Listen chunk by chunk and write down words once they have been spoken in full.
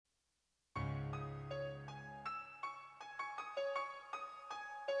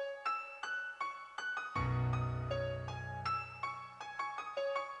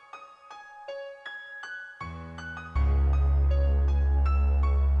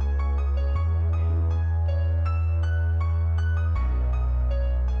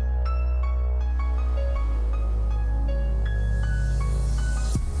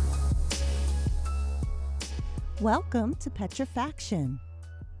Welcome to Petrifaction.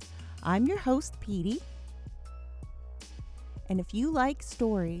 I'm your host, Petey. And if you like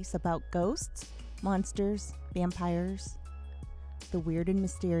stories about ghosts, monsters, vampires, the weird and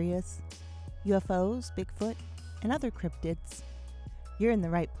mysterious, UFOs, Bigfoot, and other cryptids, you're in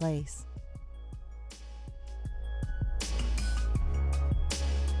the right place.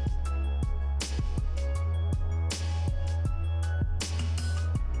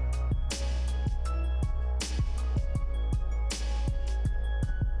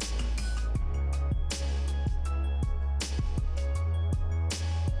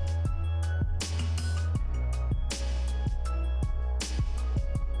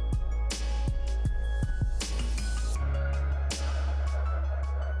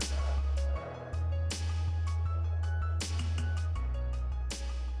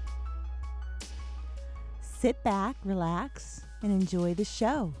 Sit back, relax, and enjoy the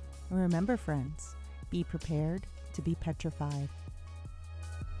show. And remember, friends, be prepared to be petrified.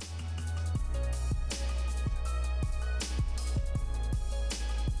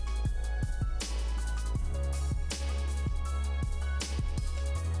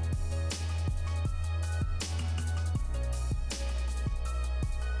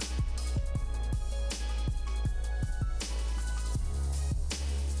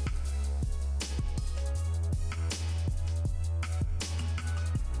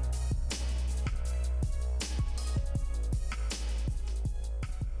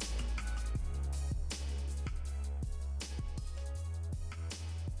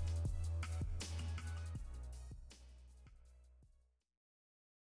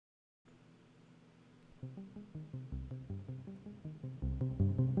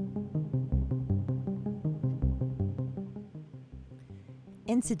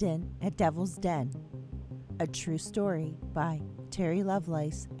 Incident at Devil's Den. A true story by Terry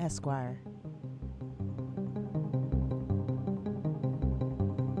Lovelace, Esquire.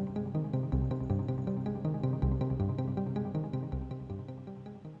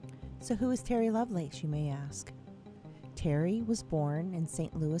 So who is Terry Lovelace, you may ask? Terry was born in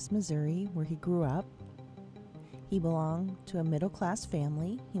St. Louis, Missouri, where he grew up. He belonged to a middle-class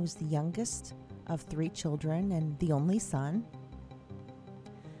family. He was the youngest of 3 children and the only son.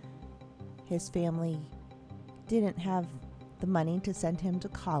 His family didn't have the money to send him to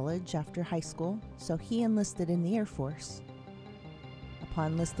college after high school, so he enlisted in the Air Force.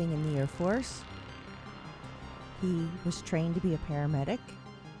 Upon enlisting in the Air Force, he was trained to be a paramedic,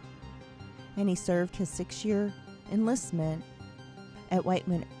 and he served his 6-year enlistment at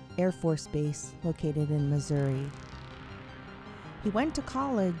Whiteman Air Force Base located in Missouri. He went to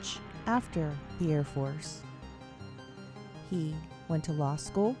college after the Air Force. He went to law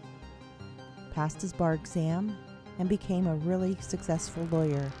school, passed his bar exam, and became a really successful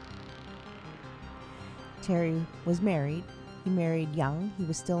lawyer. Terry was married. He married young. He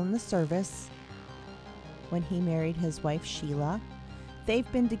was still in the service when he married his wife, Sheila.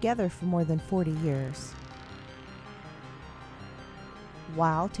 They've been together for more than 40 years.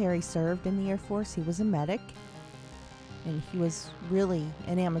 While Terry served in the Air Force, he was a medic, and he was really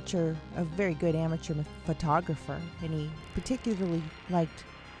an amateur, a very good amateur photographer, and he particularly liked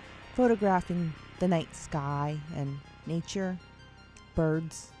photographing the night sky and nature,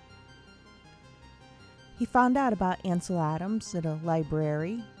 birds. He found out about Ansel Adams at a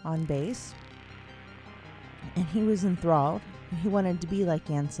library on base, and he was enthralled, and he wanted to be like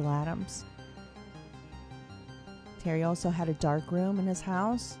Ansel Adams. Terry also had a dark room in his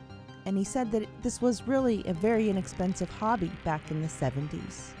house, and he said that this was really a very inexpensive hobby back in the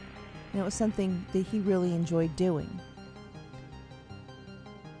 70s, and it was something that he really enjoyed doing.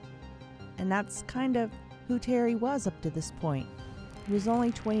 And that's kind of who Terry was up to this point. He was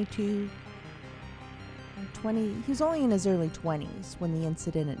only 22, he was only in his early 20s when the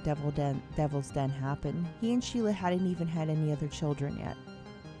incident at Devil's Den happened. He and Sheila hadn't even had any other children yet.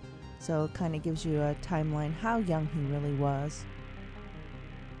 So it kind of gives you a timeline how young he really was.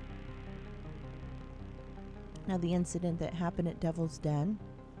 Now, the incident that happened at Devil's Den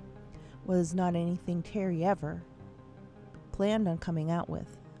was not anything Terry ever planned on coming out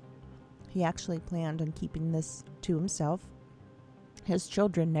with. He actually planned on keeping this to himself. His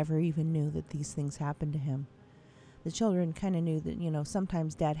children never even knew that these things happened to him. The children kind of knew that,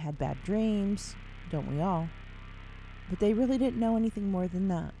 sometimes Dad had bad dreams, don't we all? But they really didn't know anything more than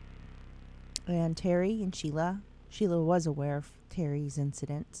that. And Terry and Sheila was aware of Terry's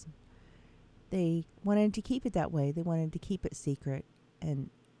incidents. They wanted to keep it that way. They wanted to keep it secret. And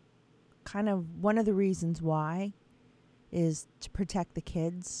kind of one of the reasons why is to protect the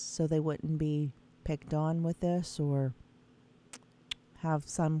kids so they wouldn't be picked on with this or have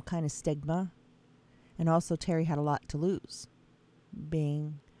some kind of stigma. And also, Terry had a lot to lose.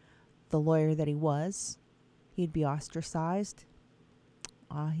 Being the lawyer that he was, he'd be ostracized.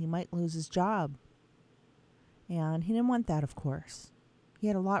 He might lose his job. And he didn't want that, of course. He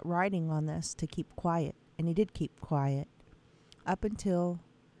had a lot riding on this to keep quiet, and he did keep quiet up until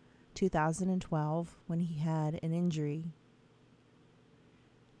 2012 when he had an injury.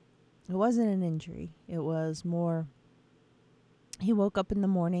 It wasn't an injury. It was more, he woke up in the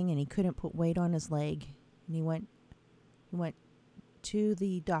morning and he couldn't put weight on his leg. And he went to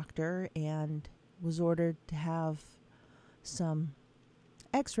the doctor and was ordered to have some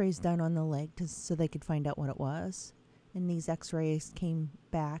x-rays done on the leg so they could find out what it was. And these x-rays came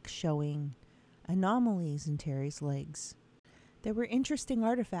back showing anomalies in Terry's legs. There were interesting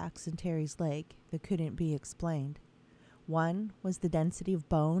artifacts in Terry's leg that couldn't be explained. One was the density of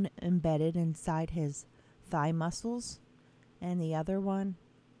bone embedded inside his thigh muscles, and the other one,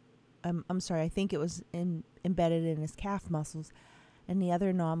 I think it was embedded in his calf muscles, and the other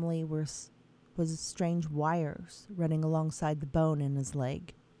anomaly was strange wires running alongside the bone in his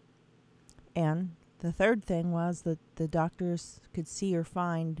leg. And the third thing was that the doctors could see or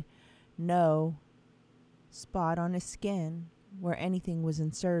find no spot on his skin where anything was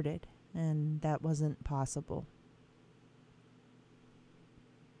inserted, and that wasn't possible.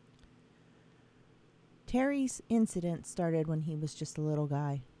 Terry's incident started when he was just a little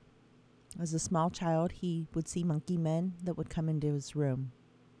guy. As a small child, he would see monkey men that would come into his room.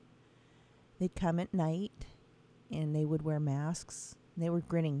 They'd come at night, and they would wear masks. They were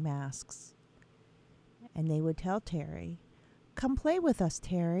grinning masks. And they would tell Terry, "Come play with us,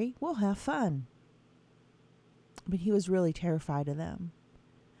 Terry. We'll have fun." But he was really terrified of them.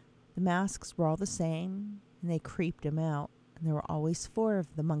 The masks were all the same, and they creeped him out. And there were always 4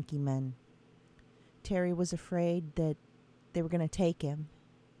 of the monkey men. Terry was afraid that they were going to take him,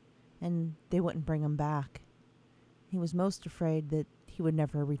 and they wouldn't bring him back. He was most afraid that he would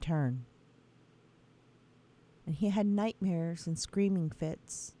never return. And he had nightmares and screaming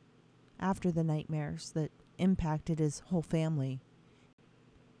fits after the nightmares that impacted his whole family.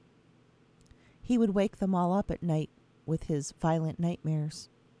 He would wake them all up at night with his violent nightmares.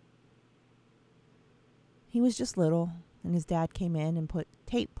 He was just little, and his dad came in and put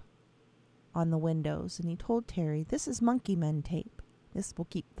tape on the windows, and he told Terry, "This is monkey men tape. This will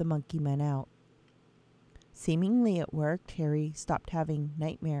keep the monkey men out." Seemingly it worked. Terry stopped having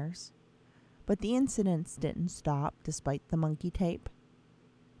nightmares. But the incidents didn't stop despite the monkey tape.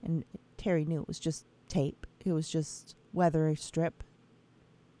 And Terry knew it was just tape. It was just weather strip.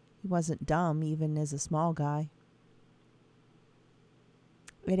 He wasn't dumb, even as a small guy.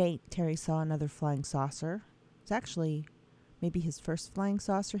 At 8, Terry saw another flying saucer. It's actually maybe his first flying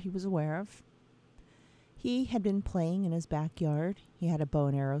saucer he was aware of. He had been playing in his backyard. He had a bow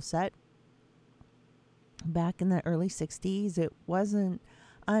and arrow set. Back in the early 60s, it wasn't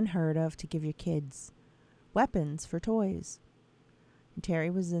unheard of to give your kids weapons for toys. And Terry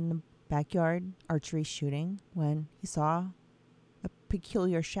was in the backyard archery shooting when he saw a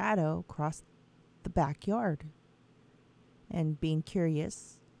peculiar shadow cross the backyard. And being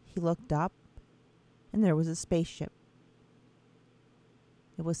curious, he looked up, and there was a spaceship.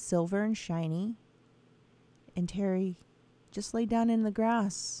 It was silver and shiny, and Terry just lay down in the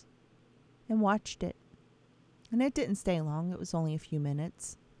grass and watched it. And it didn't stay long. It was only a few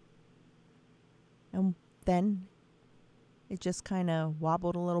minutes. And then it just kind of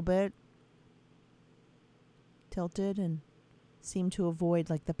wobbled a little bit, tilted, and seemed to avoid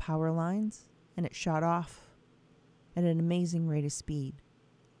like the power lines, and it shot off at an amazing rate of speed.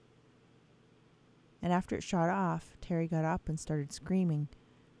 And after it shot off, Terry got up and started screaming,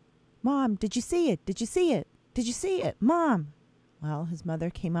 "Mom, did you see it? Did you see it? Did you see it? Mom!" Well, his mother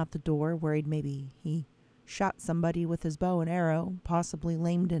came out the door, worried maybe he shot somebody with his bow and arrow, possibly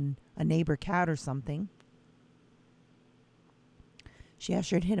lamed a neighbor cat or something. She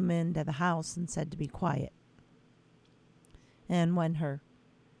ushered him into the house and said to be quiet. And when her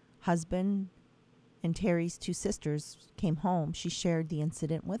husband and Terry's 2 sisters came home, she shared the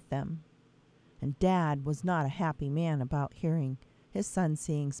incident with them. And Dad was not a happy man about hearing his son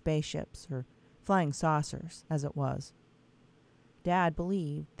seeing spaceships, or flying saucers, as it was. Dad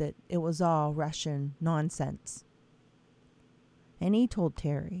believed that it was all Russian nonsense. And he told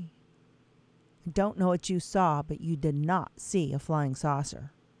Terry, "I don't know what you saw, but you did not see a flying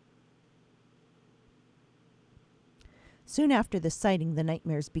saucer." Soon after the sighting, the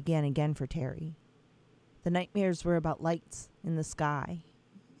nightmares began again for Terry. The nightmares were about lights in the sky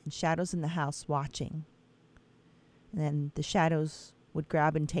and shadows in the house watching. And then the shadows would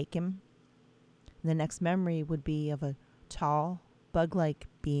grab and take him. And the next memory would be of a tall, bug-like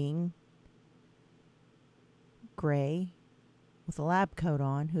being gray with a lab coat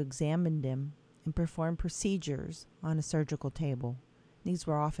on who examined him and performed procedures on a surgical table. These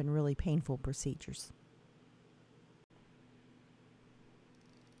were often really painful procedures.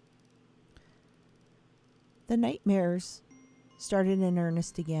 The nightmares started in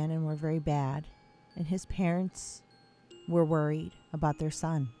earnest again and were very bad, and his parents were worried about their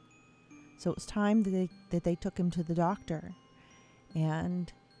son. So it was time that they took him to the doctor,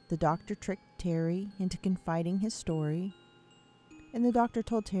 and the doctor tricked Terry into confiding his story, and the doctor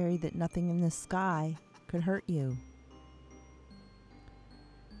told Terry that nothing in the sky could hurt you.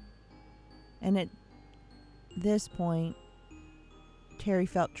 And at this point, Terry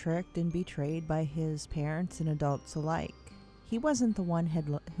felt tricked and betrayed by his parents and adults alike. He wasn't the one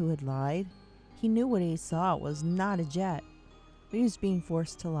who had lied. He knew what he saw was not a jet, but he was being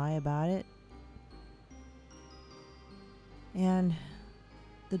forced to lie about it. And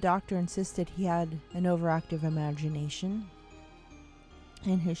the doctor insisted he had an overactive imagination,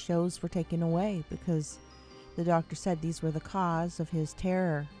 and his shows were taken away because the doctor said these were the cause of his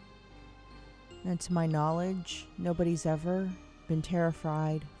terror. And to my knowledge, nobody's ever been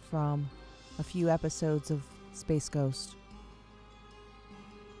terrified from a few episodes of Space Ghost.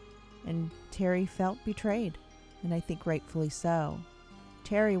 And Terry felt betrayed, and I think rightfully so.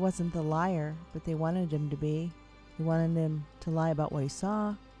 Terry wasn't the liar, but they wanted him to be. They wanted him to lie about what he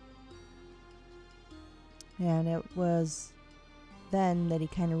saw. And it was then that he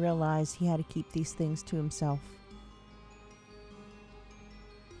kind of realized he had to keep these things to himself.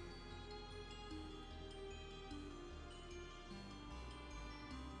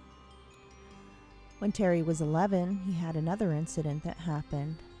 When Terry was 11, he had another incident that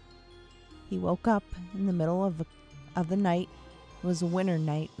happened. He woke up in the middle of the night. It was a winter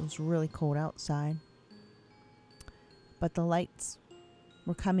night. It was really cold outside. But the lights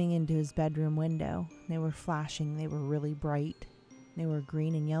were coming into his bedroom window. They were flashing. They were really bright. They were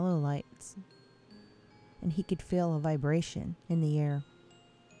green and yellow lights. And he could feel a vibration in the air.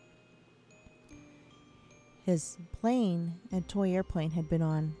 His plane, a toy airplane, had been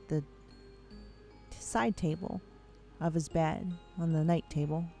on the side table of his bed, on the night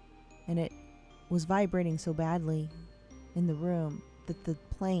table, and it was vibrating so badly in the room that the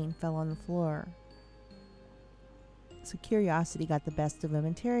plane fell on the floor. So curiosity got the best of him,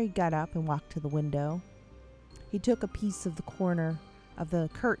 and Terry got up and walked to the window. He took a piece of the corner of the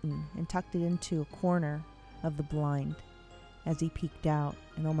curtain and tucked it into a corner of the blind as he peeked out,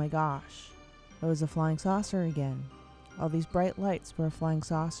 and oh my gosh, it was a flying saucer again. All these bright lights were a flying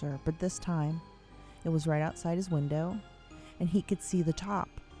saucer, but this time it was right outside his window, and he could see the top.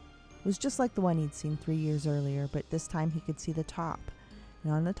 It was just like the one he'd seen 3 years earlier, but this time he could see the top.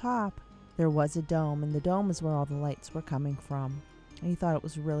 And on the top, there was a dome, and the dome is where all the lights were coming from. And he thought it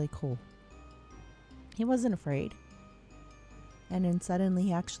was really cool. He wasn't afraid. And then suddenly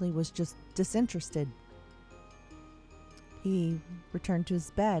he actually was just disinterested. He returned to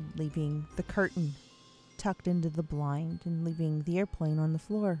his bed, leaving the curtain tucked into the blind and leaving the airplane on the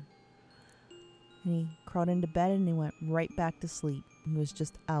floor. And he crawled into bed and he went right back to sleep. He was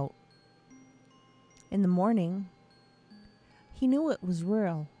just out. In the morning, he knew it was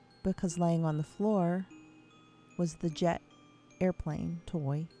real because laying on the floor was the jet airplane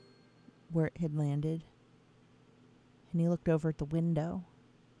toy where it had landed. And he looked over at the window,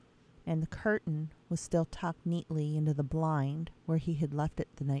 and the curtain was still tucked neatly into the blind where he had left it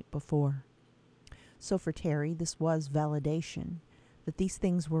the night before. So for Terry, this was validation that these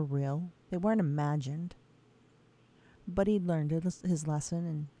things were real. They weren't imagined. But he'd learned his lesson,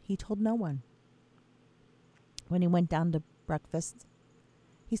 and he told no one. When he went down to breakfast,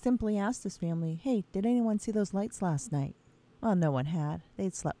 he simply asked his family, "Hey, did anyone see those lights last night?" Well, no one had.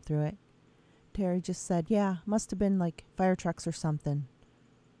 They'd slept through it. Terry just said, "Yeah, must have been like fire trucks or something."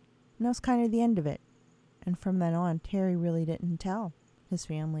 And that was kind of the end of it. And from then on, Terry really didn't tell his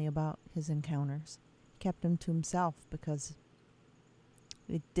family about his encounters. He kept them to himself because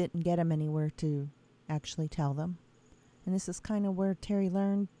it didn't get him anywhere to actually tell them. And this is kind of where Terry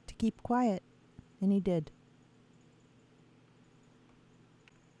learned to keep quiet. And he did.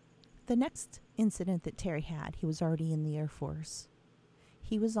 The next incident that Terry had, he was already in the Air Force.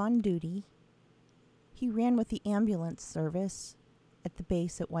 He was on duty. He ran with the ambulance service at the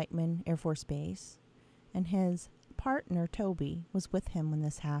base at Whiteman Air Force Base. And his partner, Toby, was with him when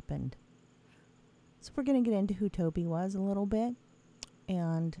this happened. So we're going to get into who Toby was a little bit.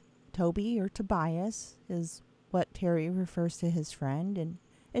 And Toby, or Tobias, is what Terry refers to his friend, and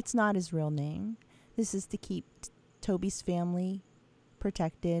it's not his real name. This is to keep Toby's family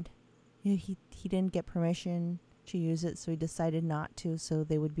protected. He didn't get permission to use it, so he decided not to, so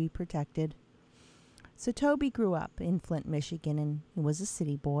they would be protected. So Toby grew up in Flint, Michigan, and he was a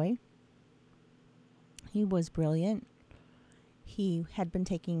city boy. He was brilliant. He had been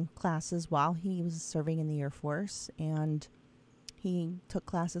taking classes while he was serving in the Air Force, and he took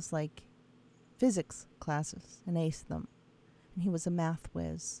classes like physics classes and aced them. And he was a math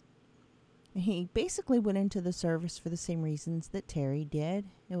whiz. And he basically went into the service for the same reasons that Terry did.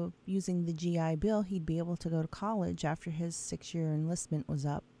 Using the GI Bill, he'd be able to go to college after his 6-year enlistment was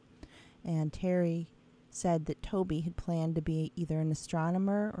up. And Terry said that Toby had planned to be either an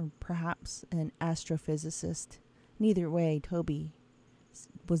astronomer or perhaps an astrophysicist. Neither way, Toby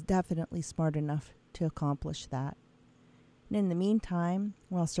was definitely smart enough to accomplish that. And in the meantime,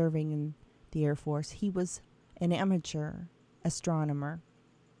 while serving in the Air Force, he was an amateur astronomer.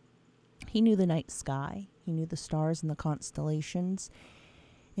 He knew the night sky. He knew the stars and the constellations.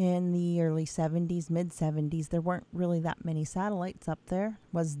 In the early 70s, mid-70s, there weren't really that many satellites up there.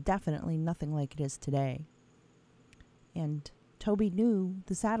 It was definitely nothing like it is today. And Toby knew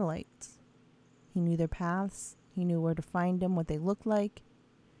the satellites. He knew their paths. He knew where to find them, what they looked like.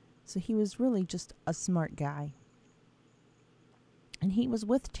 So he was really just a smart guy. And he was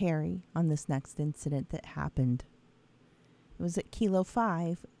with Terry on this next incident that happened. It was at Kilo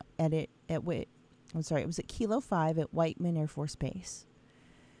 5 it was at Kilo 5 at Whiteman Air Force Base.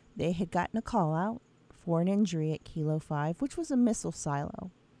 They had gotten a call out for an injury at Kilo 5, which was a missile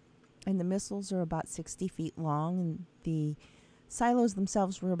silo. And the missiles are about 60 feet long, and the silos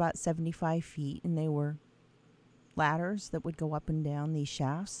themselves were about 75 feet, and they were ladders that would go up and down these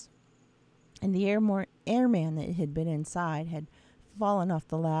shafts. And the airman that had been inside had fallen off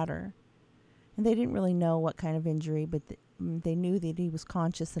the ladder. And they didn't really know what kind of injury, but they knew that he was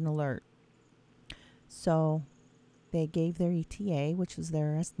conscious and alert. So they gave their ETA, which was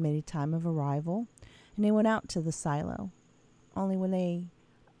their estimated time of arrival, and they went out to the silo. Only when they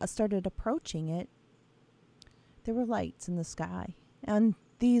started approaching it, there were lights in the sky. And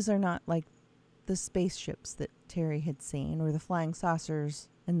these are not like the spaceships that Terry had seen or the flying saucers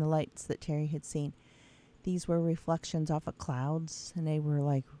and the lights that Terry had seen. These were reflections off of clouds, and they were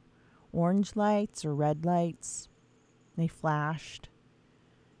like orange lights or red lights. They flashed.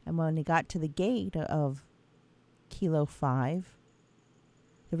 And when they got to the gate of Kilo 5,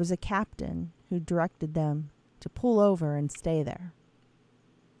 there was a captain who directed them to pull over and stay there.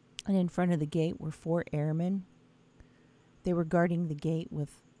 And in front of the gate were 4 airmen. They were guarding the gate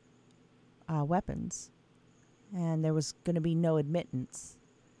with weapons. And there was going to be no admittance.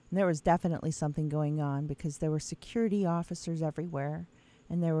 And there was definitely something going on because there were security officers everywhere.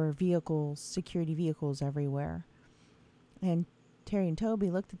 And there were security vehicles everywhere. And Terry and Toby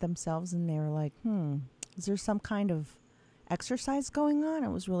looked at themselves and they were like, is there some kind of exercise going on?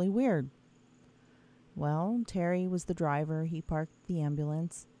 It was really weird. Well, Terry was the driver. He parked the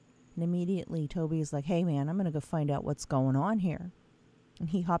ambulance. And immediately Toby is like, hey man, I'm going to go find out what's going on here. And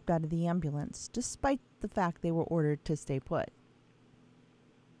he hopped out of the ambulance, despite the fact they were ordered to stay put.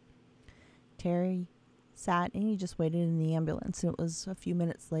 Terry sat and he just waited in the ambulance. And it was a few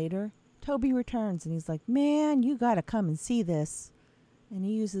minutes later, Toby returns and he's like, man, you got to come and see this. And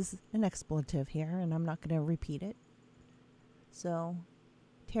he uses an expletive here, and I'm not going to repeat it. So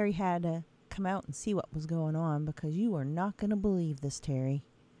Terry had to come out and see what was going on because you are not going to believe this, Terry.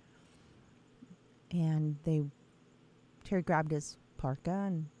 And Terry grabbed his parka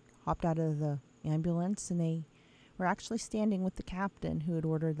and hopped out of the ambulance, and they were actually standing with the captain who had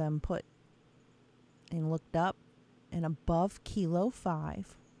ordered them put, and looked up, and above Kilo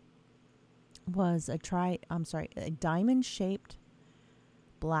 5 was a diamond-shaped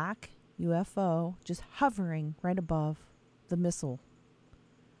black UFO just hovering right above the missile.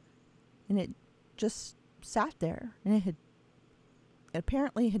 And it just sat there, and it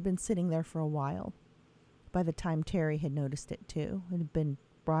apparently had been sitting there for a while by the time Terry had noticed it too. It had been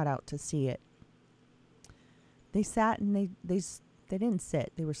brought out to see it. They sat and they didn't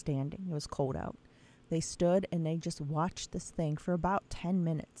sit. They were standing. It was cold out. They stood and they just watched this thing for about 10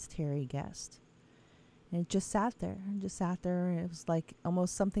 minutes, Terry guessed. And it just sat there. And it was like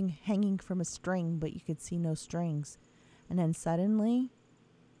almost something hanging from a string, but you could see no strings. And then suddenly,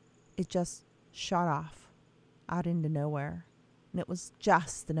 it just shot off out into nowhere. And it was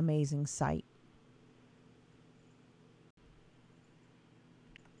just an amazing sight.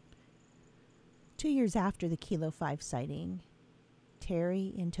 Two years after the Kilo 5 sighting,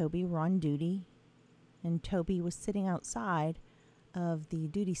 Terry and Toby were on duty, and Toby was sitting outside of the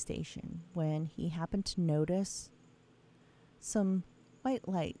duty station when he happened to notice some white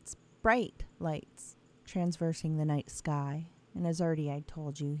lights, bright lights, transversing the night sky. And as already I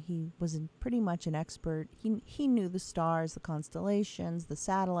told you, he was pretty much an expert. He knew the stars, the constellations, the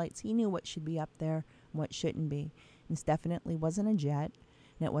satellites. He knew what should be up there what shouldn't be. This definitely wasn't a jet,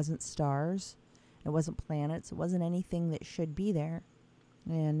 and it wasn't stars, it wasn't planets, it wasn't anything that should be there,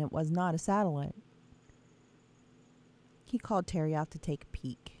 and it was not a satellite. He called Terry out to take a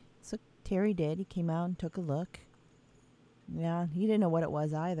peek. So Terry did. He came out and took a look. Yeah, he didn't know what it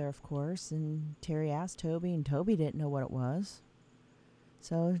was either, of course, and Terry asked Toby, and Toby didn't know what it was,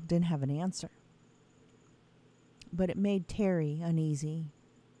 so didn't have an answer. But it made Terry uneasy,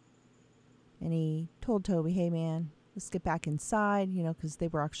 and he told Toby, hey man, let's get back inside, because they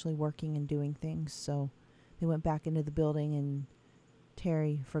were actually working and doing things. So they went back into the building, and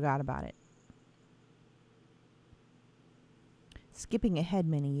Terry forgot about it. Skipping ahead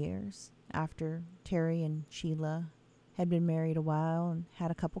many years, after Terry and Sheila had been married a while and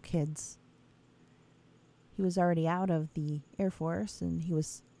had a couple kids, he was already out of the Air Force, and he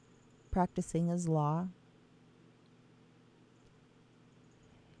was practicing his law.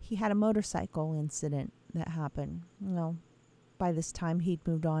 He had a motorcycle incident that happened. By this time he'd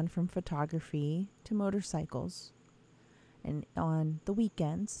moved on from photography to motorcycles. And on the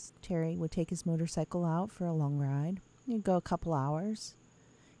weekends, Terry would take his motorcycle out for a long ride. He'd go a couple hours.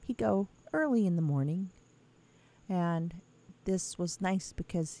 He'd go early in the morning. And this was nice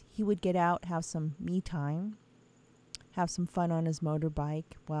because he would get out, have some me time, have some fun on his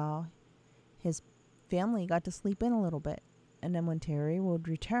motorbike while his family got to sleep in a little bit. And then when Terry would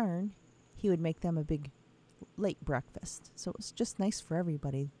return, he would make them a big late breakfast. So it was just nice for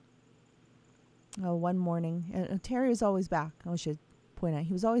everybody. One morning, Terry was always back. I should point out,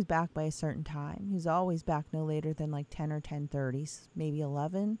 he was always back by a certain time. He was always back no later than like 10 or 10:30, maybe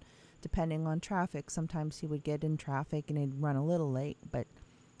 11, depending on traffic. Sometimes he would get in traffic and he'd run a little late, but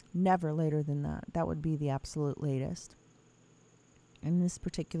never later than that. That would be the absolute latest. And this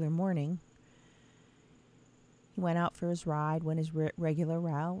particular morning, he went out for his ride, went his regular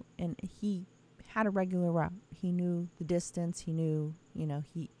route, and he had a regular route. He knew the distance. He knew,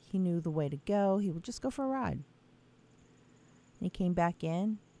 he knew the way to go. He would just go for a ride. And he came back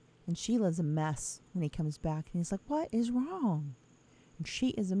in, and Sheila's a mess when he comes back. And he's like, what is wrong? And she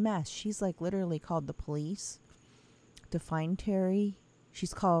is a mess. She's like literally called the police to find Terry.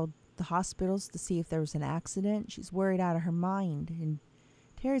 She's called the hospitals to see if there was an accident. She's worried out of her mind. And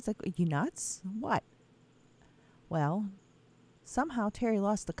Terry's like, are you nuts? What? Well, somehow Terry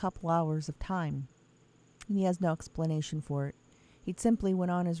lost a couple hours of time, and he has no explanation for it. He'd simply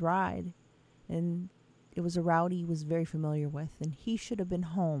went on his ride, and it was a route he was very familiar with, and he should have been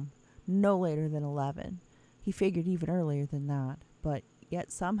home no later than 11. He figured even earlier than that, but yet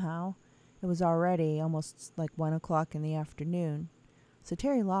somehow it was already almost like 1 o'clock in the afternoon. So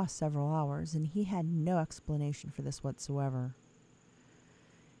Terry lost several hours, and he had no explanation for this whatsoever.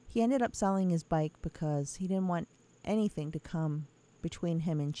 He ended up selling his bike because he didn't want anything to come between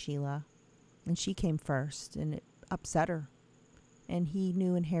him and Sheila, and she came first, and it upset her. And he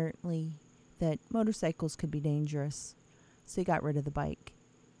knew inherently that motorcycles could be dangerous, so he got rid of the bike.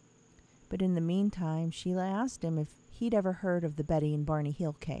 But in the meantime, Sheila asked him if he'd ever heard of the Betty and Barney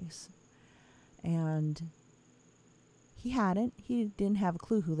Hill case, and he hadn't. He didn't have a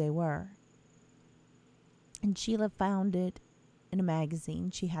clue who they were. And Sheila found it in a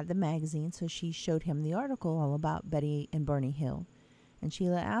magazine. She had the magazine, so she showed him the article all about Betty and Barney Hill. And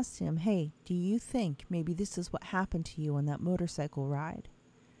Sheila asked him, hey, do you think maybe this is what happened to you on that motorcycle ride?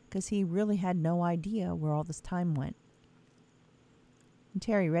 Because he really had no idea where all this time went. And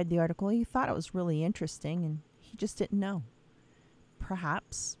Terry read the article. He thought it was really interesting, and he just didn't know.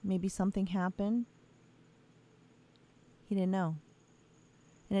 Perhaps, maybe something happened. He didn't know.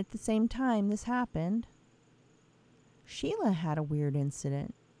 And at the same time this happened, Sheila had a weird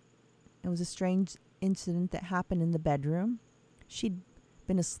incident. It was a strange incident that happened in the bedroom. She'd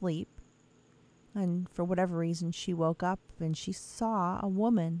been asleep, and for whatever reason, she woke up and she saw a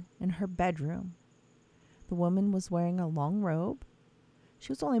woman in her bedroom. The woman was wearing a long robe.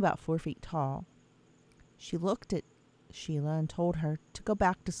 She was only about 4 feet tall. She looked at Sheila and told her to go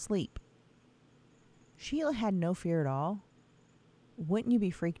back to sleep. Sheila had no fear at all. Wouldn't you be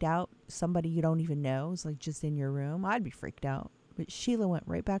freaked out? Somebody you don't even know is like just in your room. I'd be freaked out. But Sheila went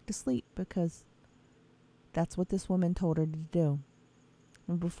right back to sleep because that's what this woman told her to do.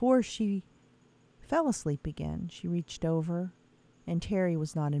 And before she fell asleep again, she reached over, and Terry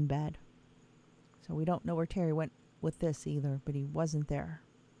was not in bed. So we don't know where Terry went with this either, but he wasn't there.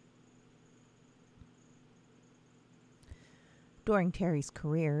 During Terry's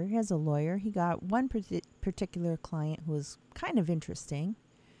career as a lawyer, he got one particular client who was kind of interesting,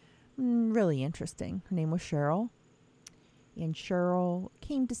 really interesting. Her name was Cheryl. And Cheryl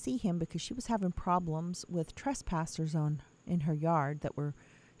came to see him because she was having problems with trespassers in her yard that were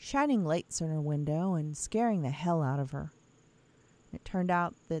shining lights in her window and scaring the hell out of her. It turned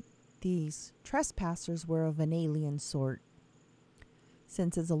out that these trespassers were of an alien sort.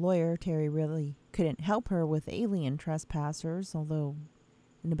 Since as a lawyer, Terry really couldn't help her with alien trespassers, although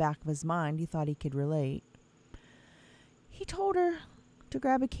in the back of his mind he thought he could relate. He told her to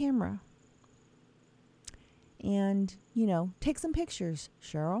grab a camera and, take some pictures,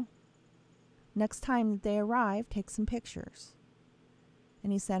 Cheryl. Next time that they arrive, take some pictures.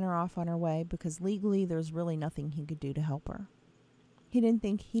 And he sent her off on her way because legally there's really nothing he could do to help her. He didn't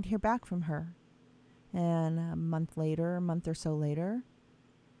think he'd hear back from her. And a month or so later,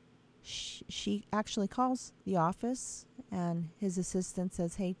 she actually calls the office, and his assistant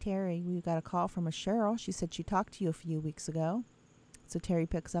says, "Hey, Terry, we got a call from a Cheryl. She said she talked to you a few weeks ago." So Terry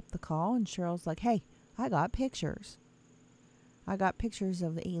picks up the call, and Cheryl's like, "Hey, I got pictures. I got pictures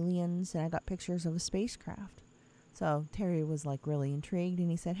of aliens, and I got pictures of a spacecraft." So Terry was like really intrigued, and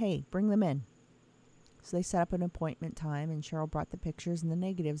he said, "Hey, bring them in." So they set up an appointment time, and Cheryl brought the pictures and the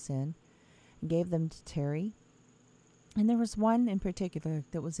negatives in and gave them to Terry. And there was one in particular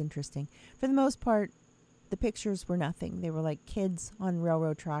that was interesting. For the most part, the pictures were nothing. They were like kids on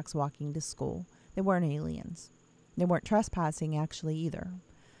railroad tracks walking to school. They weren't aliens. They weren't trespassing actually either.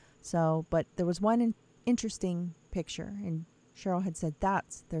 So, but there was one interesting picture, and Cheryl had said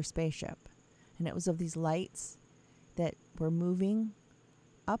that's their spaceship. And it was of these lights that were moving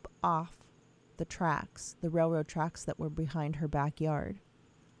up off the tracks, the railroad tracks that were behind her backyard.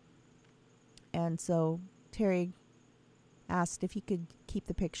 And so Terry asked if he could keep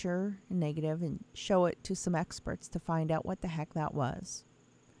the picture in negative and show it to some experts to find out what the heck that was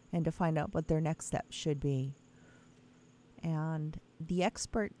and to find out what their next steps should be. And the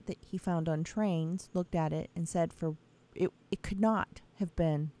expert that he found on trains looked at it and said it could not have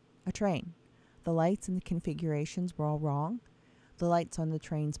been a train. The lights and the configurations were all wrong. The lights on the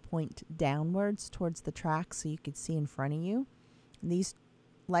trains point downwards towards the tracks so you could see in front of you. And these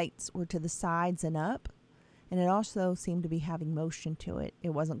lights were to the sides and up. And it also seemed to be having motion to it. It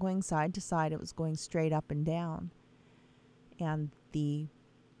wasn't going side to side. It was going straight up and down. And the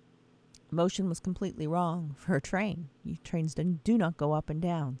motion was completely wrong for a train. Trains do not go up and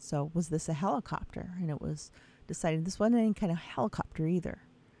down. So was this a helicopter? And it was decided this wasn't any kind of helicopter either.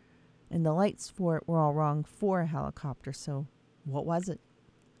 And the lights for it were all wrong for a helicopter. So what was it?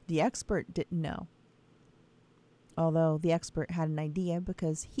 The expert didn't know. Although the expert had an idea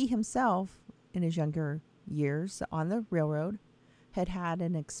because he himself, in his younger years on the railroad, had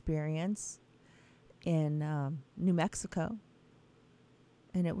an experience in New Mexico,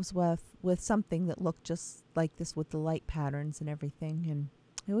 and it was with something that looked just like this with the light patterns and everything, and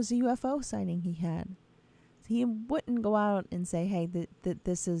it was a UFO sighting he had. So he wouldn't go out and say, "Hey, that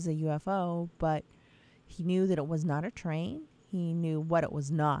this is a UFO," but he knew that it was not a train. He knew what it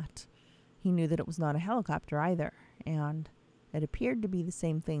was not. He knew that it was not a helicopter either, and it appeared to be the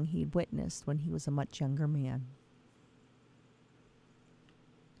same thing he'd witnessed when he was a much younger man.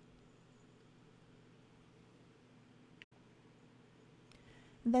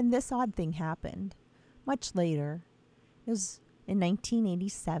 And then this odd thing happened. Much later, it was in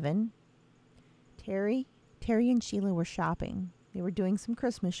 1987, Terry and Sheila were shopping. They were doing some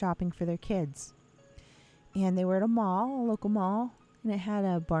Christmas shopping for their kids. And they were at a local mall, and it had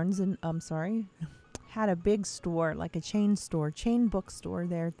a had a big store, like a chain bookstore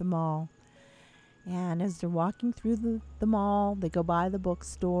there at the mall. And as they're walking through the mall, they go by the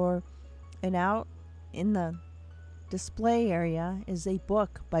bookstore, and out in the display area is a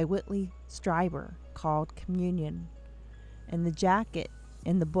book by Whitley Strieber called Communion. And the jacket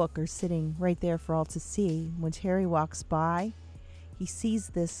and the book are sitting right there for all to see. When Terry walks by, he sees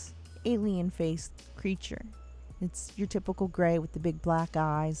this alien-faced creature. It's your typical gray with the big black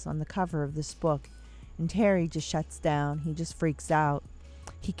eyes on the cover of this book. And Terry just shuts down. He just freaks out.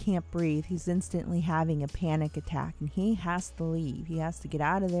 He can't breathe. He's instantly having a panic attack, and he has to leave. He has to get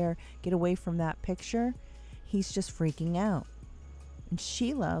out of there, get away from that picture. He's just freaking out. And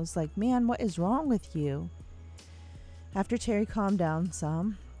Sheila was like, "Man, what is wrong with you?" After Terry calmed down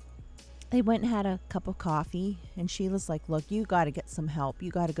some, they went and had a cup of coffee, and Sheila's like, "Look, you got to get some help. You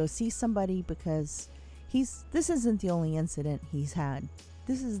got to go see somebody because this isn't the only incident he's had.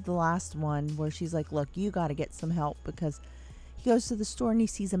 This is the last one where she's like, look, you got to get some help," because he goes to the store and he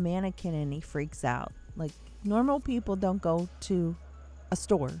sees a mannequin and he freaks out. Like, normal people don't go to a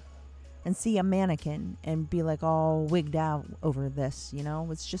store and see a mannequin and be like all wigged out over this,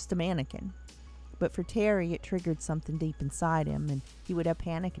 it's just a mannequin. But for Terry, it triggered something deep inside him, and he would have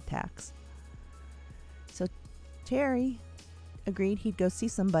panic attacks. So Terry agreed he'd go see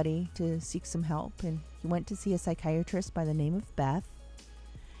somebody to seek some help, and he went to see a psychiatrist by the name of Beth.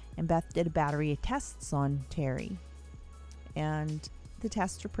 And Beth did a battery of tests on Terry. And the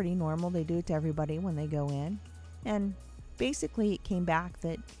tests are pretty normal. They do it to everybody when they go in. And basically it came back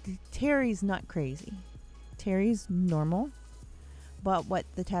that Terry's not crazy. Terry's normal. But what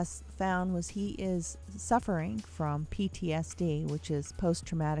the test found was he is suffering from PTSD, which is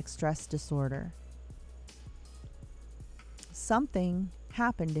post-traumatic stress disorder. Something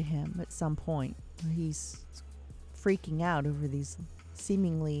happened to him at some point where he's freaking out over these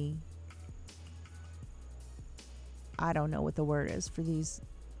seemingly, I don't know what the word is for these,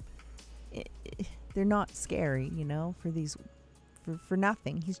 they're not scary, you know, for these, for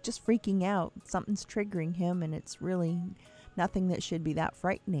nothing. He's just freaking out. Something's triggering him, and it's really nothing that should be that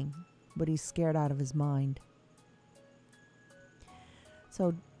frightening, but he's scared out of his mind.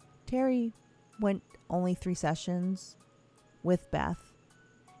 So Terry went only 3 sessions with Beth.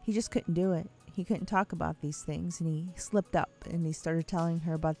 He just couldn't do it. He couldn't talk about these things, and he slipped up and he started telling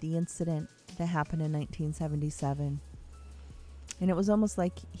her about the incident that happened in 1977. And it was almost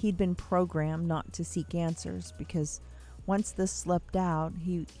like he'd been programmed not to seek answers, because once this slipped out,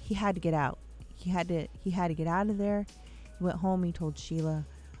 he had to get out. He had to get out of there. He went home. He told Sheila,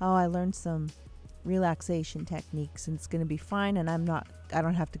 "Oh, I learned some relaxation techniques, and it's going to be fine, and I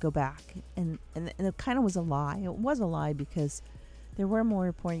don't have to go back." And it kind of was a lie. It was a lie, because there were more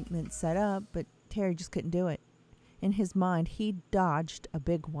appointments set up, but Terry just couldn't do it. In his mind, he dodged a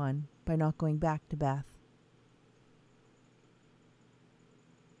big one by not going back to Beth.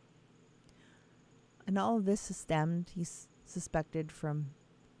 And all of this is stemmed, he's suspected, from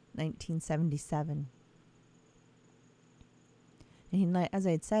 1977. And as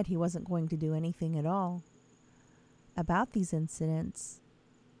I had said, he wasn't going to do anything at all about these incidents.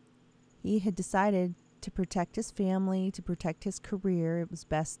 He had decided to protect his family, to protect his career. It was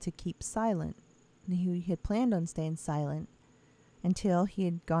best to keep silent. And he had planned on staying silent until he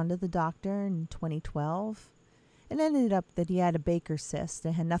had gone to the doctor in 2012. It ended up that he had a Baker cyst.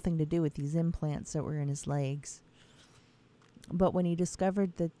 It had nothing to do with these implants that were in his legs. But when he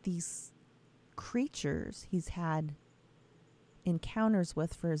discovered that these creatures he's had encounters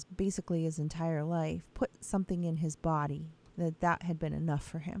with for basically his entire life put something in his body, that had been enough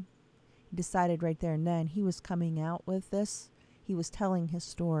for him. He decided right there and then he was coming out with this. He was telling his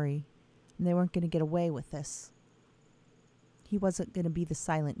story, and they weren't going to get away with this. He wasn't going to be the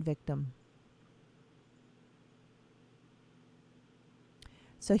silent victim.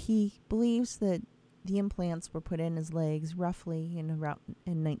 So he believes that the implants were put in his legs roughly in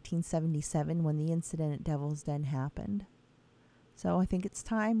 1977, when the incident at Devil's Den happened. So I think it's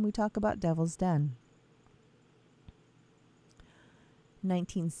time we talk about Devil's Den.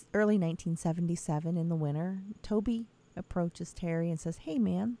 Early 1977, in the winter, Toby approaches Terry and says, "Hey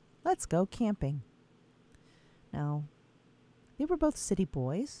man, let's go camping." Now, they were both city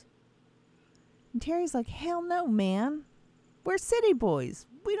boys. And Terry's like, "Hell no, man. We're city boys.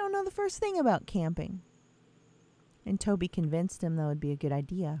 We don't know the first thing about camping." And Toby convinced him that would be a good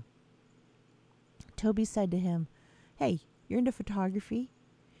idea. Toby said to him, "Hey, you're into photography.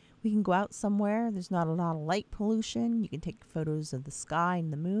 We can go out somewhere. There's not a lot of light pollution. You can take photos of the sky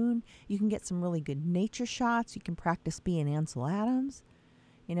and the moon. You can get some really good nature shots. You can practice being Ansel Adams."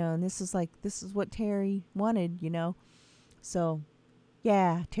 You know, and this is what Terry wanted, you know. So,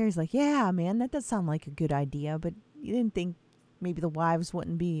 yeah, Terry's like, "Yeah, man, that does sound like a good idea," but you didn't think maybe the wives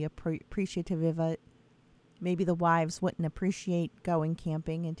wouldn't be appreciative of it. Maybe the wives wouldn't appreciate going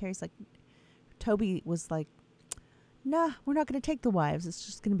camping. And Toby was like, "Nah, we're not going to take the wives. It's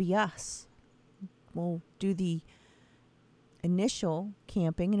just going to be us. We'll do the initial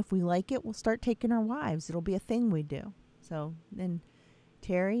camping, and if we like it, we'll start taking our wives. It'll be a thing we do." So then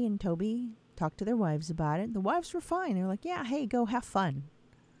Terry and Toby talked to their wives about it. The wives were fine. They were like, "Yeah, hey, go have fun."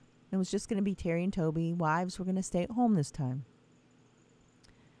 It was just going to be Terry and Toby. Wives were going to stay at home this time.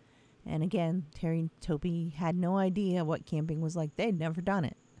 And again, Terry and Toby had no idea what camping was like. They'd never done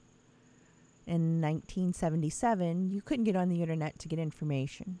it. In 1977, you couldn't get on the internet to get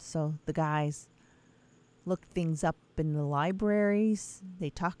information. So the guys looked things up in the libraries.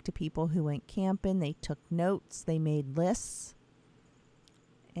 They talked to people who went camping. They took notes. They made lists.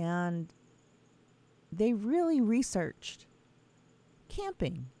 And they really researched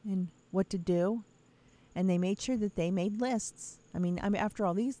camping and what to do. And they made sure that they made lists. I mean, after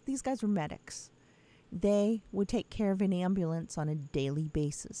all, these guys were medics. They would take care of an ambulance on a daily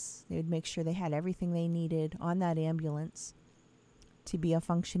basis. They would make sure they had everything they needed on that ambulance to be a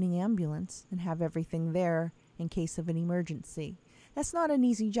functioning ambulance and have everything there in case of an emergency. That's not an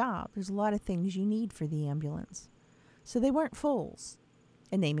easy job. There's a lot of things you need for the ambulance. So they weren't fools.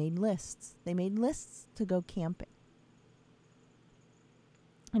 And they made lists. They made lists to go camping.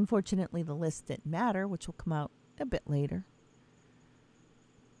 Unfortunately, the list didn't matter, which will come out a bit later.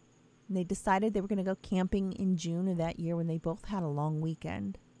 And they decided they were going to go camping in June of that year when they both had a long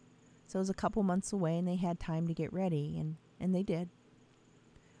weekend. So it was a couple months away and they had time to get ready, and they did.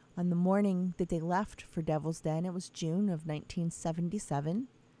 On the morning that they left for Devil's Den, it was June of 1977,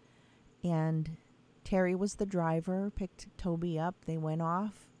 and Terry was the driver, picked Toby up, they went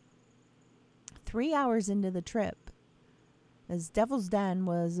off. 3 hours into the trip, as Devil's Den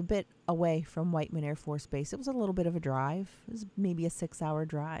was a bit away from Whiteman Air Force Base. It was a little bit of a drive. It was maybe a 6-hour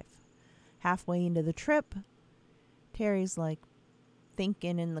drive. Halfway into the trip, Terry's like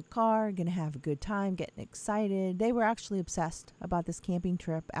thinking in the car, gonna have a good time, getting excited. They were actually obsessed about this camping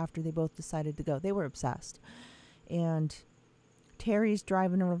trip after they both decided to go. They were obsessed. And Terry's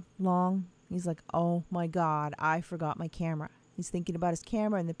driving along. He's like, oh my God, I forgot my camera. He's thinking about his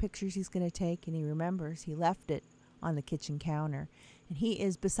camera and the pictures he's going to take, and he remembers he left it on the kitchen counter, and he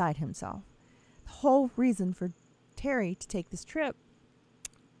is beside himself. The whole reason for Terry to take this trip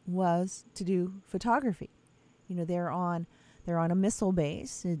was to do photography. You know, they're on a missile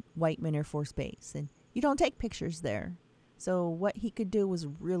base at Whiteman Air Force Base, and you don't take pictures there. So what he could do was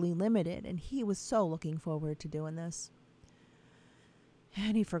really limited, and he was so looking forward to doing this.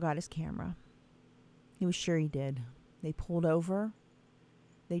 And he forgot his camera. He was sure he did. They pulled over.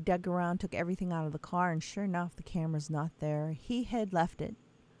 They dug around, took everything out of the car, and sure enough, the camera's not there. He had left it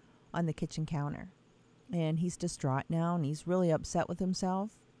on the kitchen counter. And he's distraught now, and he's really upset with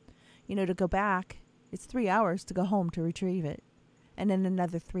himself. You know, to go back, it's 3 hours to go home to retrieve it. And then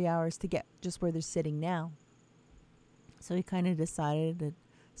another 3 hours to get just where they're sitting now. So he kind of decided that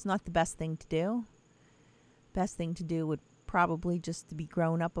it's not the best thing to do. Best thing to do would probably just to be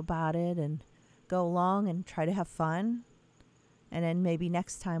grown up about it and go along and try to have fun. And then maybe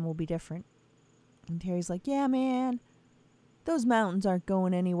next time will be different. And Terry's like, yeah, man, those mountains aren't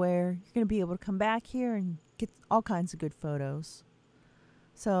going anywhere. You're going to be able to come back here and get all kinds of good photos.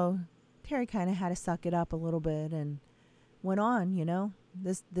 So Terry kind of had to suck it up a little bit and went on, you know.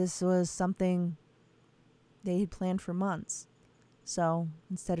 This was something they had planned for months. So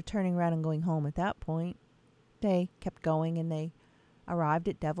instead of turning around and going home at that point, they kept going, and they arrived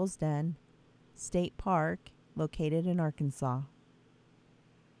at Devil's Den State Park, located in Arkansas.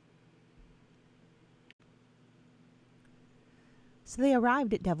 So they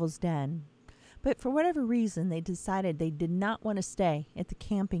arrived at Devil's Den, but for whatever reason, they decided they did not want to stay at the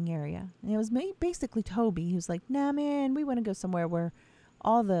camping area. And it was basically Toby. He was like, nah, man, we want to go somewhere where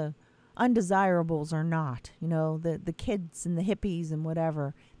all the undesirables are not, you know, the kids and the hippies and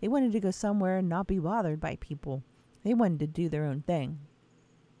whatever. They wanted to go somewhere and not be bothered by people. They wanted to do their own thing.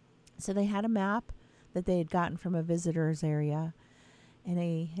 So they had a map that they had gotten from a visitor's area, and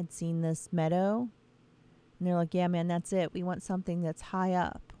they had seen this meadow, and they're like, yeah, man, that's it. We want something that's high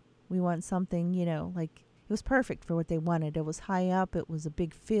up. We want something, you know, like, it was perfect for what they wanted. It was high up. It was a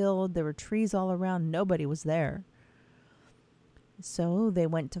big field. There were trees all around. Nobody was there. So they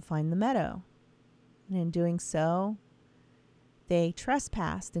went to find the meadow. And in doing so, they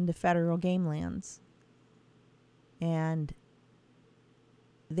trespassed into federal game lands. And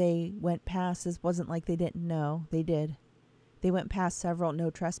they went past, this wasn't like they didn't know, they did. They went past several no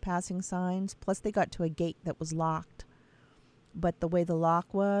trespassing signs, plus they got to a gate that was locked. But the way the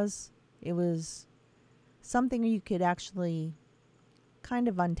lock was, it was something you could actually kind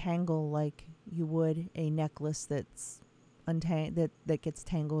of untangle like you would a necklace that's that gets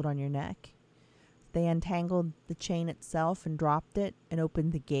tangled on your neck. They untangled the chain itself and dropped it and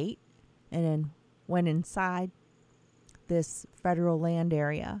opened the gate and then went inside this federal land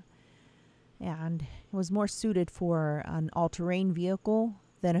area. And it was more suited for an all-terrain vehicle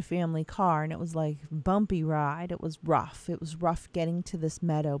than a family car, and it was like bumpy ride. It was rough. It was rough getting to this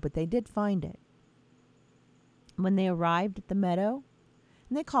meadow, but they did find it. When they arrived at the meadow,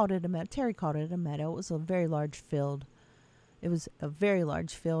 and they called it a meadow, Terry called it a meadow. It was a very large field. It was a very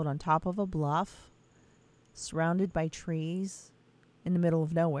large field on top of a bluff, surrounded by trees in the middle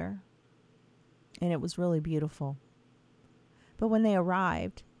of nowhere. And it was really beautiful. But when they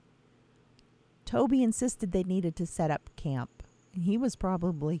arrived, Toby insisted they needed to set up camp. And he was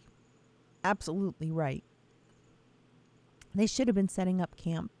probably absolutely right. They should have been setting up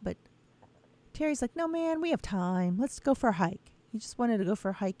camp, but Terry's like, no, man, we have time. Let's go for a hike. He just wanted to go for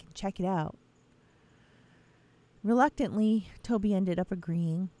a hike and check it out. Reluctantly, Toby ended up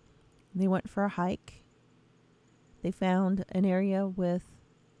agreeing. They went for a hike. They found an area with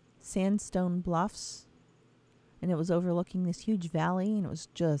sandstone bluffs, and it was overlooking this huge valley, and it was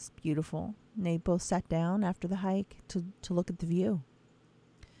just beautiful. And they both sat down after the hike to look at the view.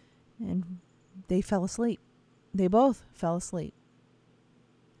 And they fell asleep. They both fell asleep.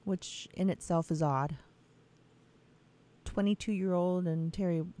 which in itself is odd. 22-year-old and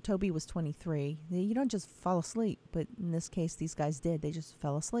Toby was 23. You don't just fall asleep, but in this case, these guys did. They just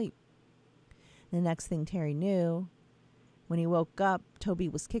fell asleep. The next thing Terry knew, when he woke up, Toby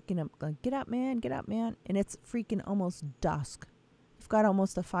was kicking him, like, get up, man, get up, man. And it's freaking almost dusk. You've got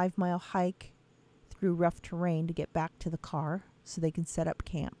almost a 5-mile hike through rough terrain to get back to the car so they can set up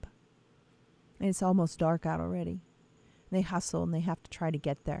camp. And it's almost dark out already. They hustle and they have to try to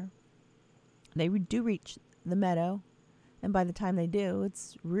get there. They do reach the meadow. And by the time they do,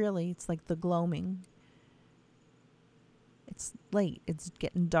 it's like the gloaming. It's late. It's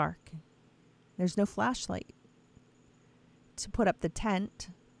getting dark. There's no flashlight. To put up the tent,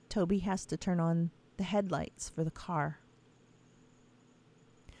 Toby has to turn on the headlights for the car.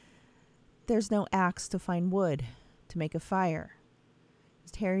 There's no axe to find wood to make a fire.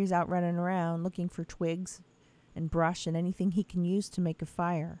 Terry's out running around looking for twigs and brush and anything he can use to make a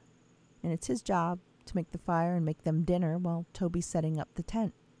fire. And it's his job to make the fire and make them dinner while Toby's setting up the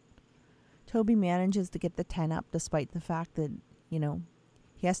tent. Toby manages to get the tent up despite the fact that,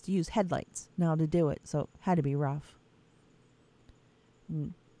 he has to use headlights now to do it, so it had to be rough.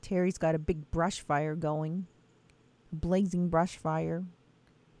 And Terry's got a big brush fire going, a blazing brush fire,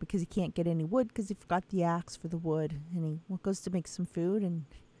 because he can't get any wood because he forgot the axe for the wood. And he goes to make some food, and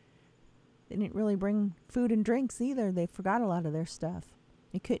they didn't really bring food and drinks either. They forgot a lot of their stuff.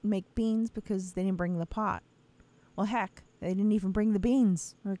 They couldn't make beans because they didn't bring the pot. Well, heck, they didn't even bring the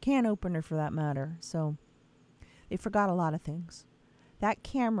beans, or a can opener for that matter. So they forgot a lot of things. That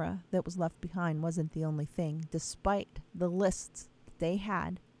camera that was left behind wasn't the only thing. Despite the lists that they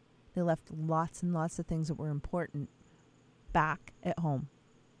had, they left lots and lots of things that were important back at home.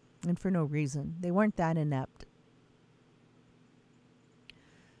 And for no reason. They weren't that inept.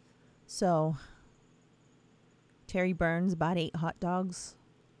 So Terry burns about 8 hot dogs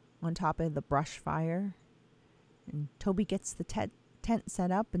on top of the brush fire. And Toby gets the tent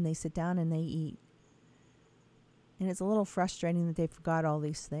set up, and they sit down and they eat. And it's a little frustrating that they forgot all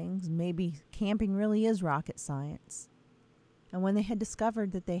these things. Maybe camping really is rocket science. And when they had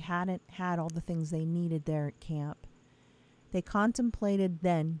discovered that they hadn't had all the things they needed there at camp, they contemplated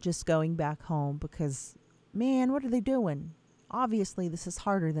then just going back home because, man, what are they doing? Obviously, this is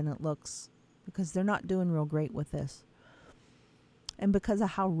harder than it looks because they're not doing real great with this. And because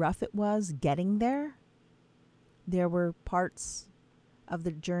of how rough it was getting there, there were parts of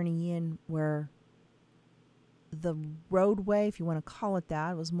the journey in where the roadway, if you want to call it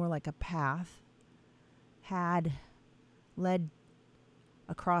that, was more like a path, had led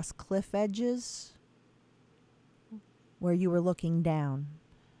across cliff edges where you were looking down.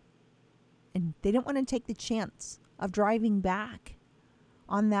 And they didn't want to take the chance of driving back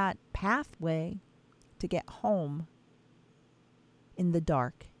on that pathway to get home in the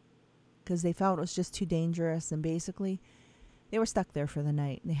dark because they felt it was just too dangerous, and basically they were stuck there for the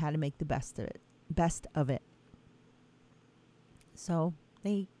night and they had to make the best of it. So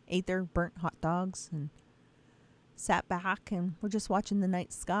they ate their burnt hot dogs and sat back and were just watching the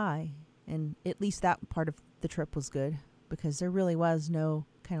night sky. And at least that part of the trip was good because there really was no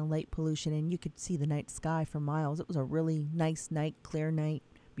kind of light pollution and you could see the night sky for miles. It was a really nice night, clear night,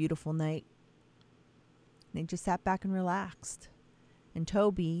 beautiful night. They just sat back and relaxed. And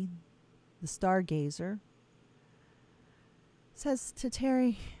Toby, the stargazer, says to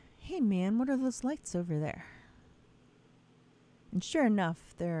Terry, "Hey man, what are those lights over there?" And sure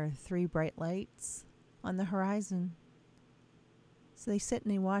enough, there are 3 bright lights on the horizon. So they sit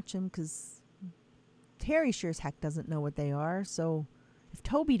and they watch them because Terry sure as heck doesn't know what they are. So if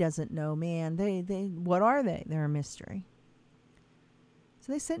Toby doesn't know, man, they what are they? They're a mystery.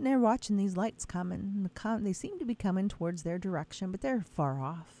 So they sit in there watching these lights coming. They seem to be coming towards their direction, but they're far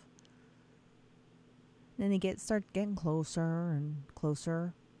off. And then they start getting closer and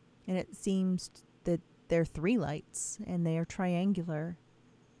closer. And it seems that there are 3 lights, and they are triangular.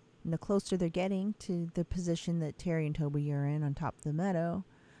 And the closer they're getting to the position that Terry and Toby are in on top of the meadow,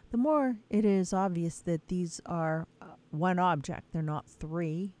 the more it is obvious that these are one object. They're not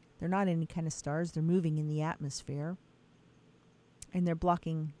 3. They're not any kind of stars. They're moving in the atmosphere. And they're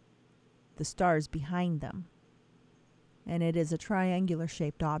blocking the stars behind them. And it is a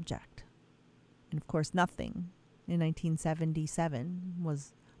triangular-shaped object. And, of course, nothing in 1977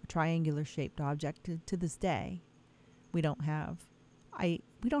 was a triangular-shaped object. To this day, we don't have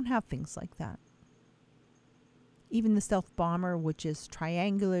things like that. Even the stealth bomber, which is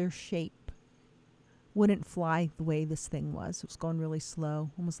triangular shape, wouldn't fly the way this thing was. It was going really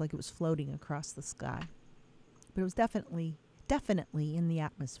slow, almost like it was floating across the sky. But it was definitely in the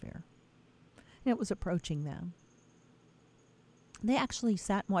atmosphere. And it was approaching them. They actually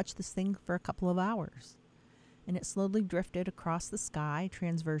sat and watched this thing for a couple of hours. And it slowly drifted across the sky,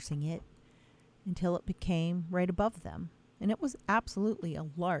 transversing it, until it became right above them. And it was absolutely a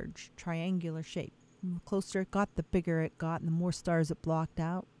large triangular shape. And the closer it got, the bigger it got, and the more stars it blocked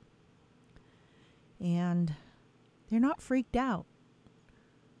out. And they're not freaked out.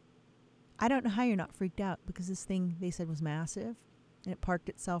 I don't know how you're not freaked out, because this thing, they said, was massive. And it parked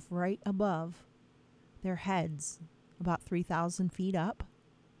itself right above their heads, about 3,000 feet up.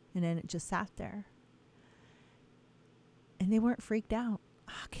 And then it just sat there. And they weren't freaked out.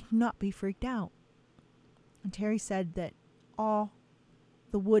 How can you not be freaked out? And Terry said that all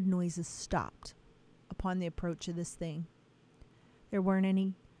the wood noises stopped upon the approach of this thing. There weren't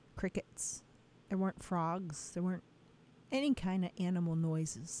any crickets. There weren't frogs. There weren't any kind of animal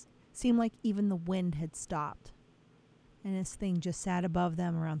noises. Seemed like even the wind had stopped. And this thing just sat above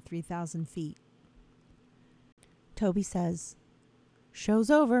them around 3,000 feet. Toby says,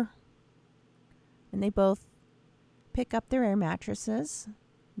 "Show's over." And they both pick up their air mattresses,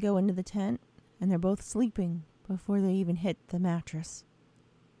 go into the tent, and they're both sleeping before they even hit the mattress.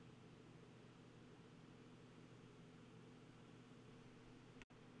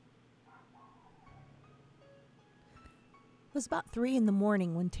 It was about 3 in the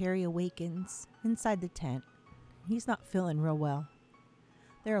morning when Terry awakens inside the tent. He's not feeling real well.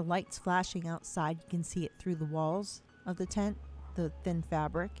 There are lights flashing outside. You can see it through the walls of the tent, the thin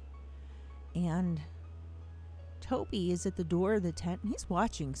fabric. And Toby is at the door of the tent, and he's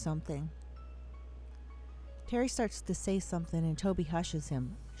watching something. Terry starts to say something, and Toby hushes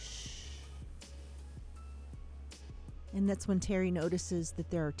him. Shh. And that's when Terry notices that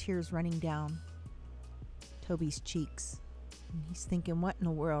there are tears running down Toby's cheeks. And he's thinking, what in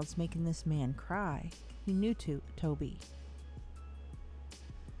the world's making this man cry? He knew Toby.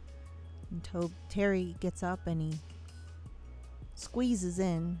 And Terry gets up and he squeezes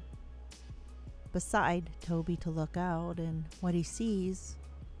in beside Toby to look out, and what he sees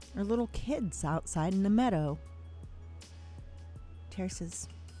are little kids outside in the meadow. Terry says,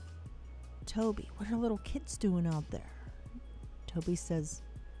 "Toby, what are little kids doing out there?" Toby says,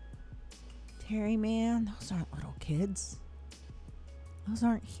 "Terry, man, those aren't little kids. Those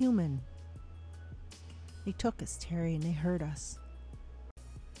aren't human. They took us, Terry, and they hurt us."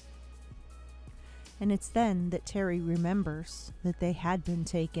 And it's then that Terry remembers that they had been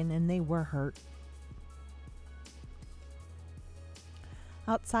taken and they were hurt.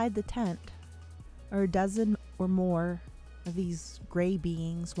 Outside the tent are a dozen or more of these gray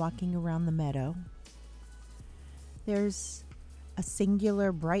beings walking around the meadow. There's a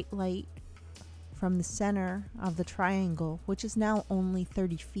singular bright light from the center of the triangle, which is now only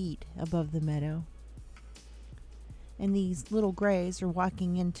 30 feet above the meadow. And these little grays are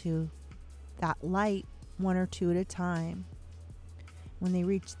walking into that light one or two at a time. When they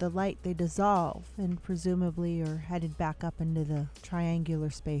reach the light, they dissolve and presumably are headed back up into the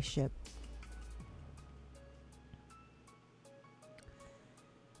triangular spaceship.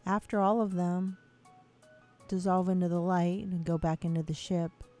 After all of them dissolve into the light and go back into the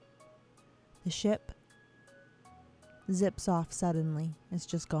ship zips off suddenly. It's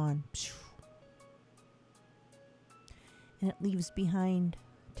just gone. And it leaves behind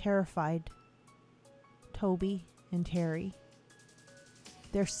terrified Toby and Terry.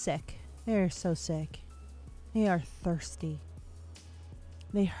 They're sick. They're so sick. They are thirsty.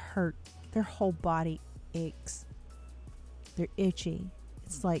 They hurt. Their whole body aches. They're itchy.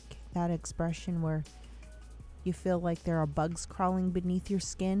 It's like that expression where you feel like there are bugs crawling beneath your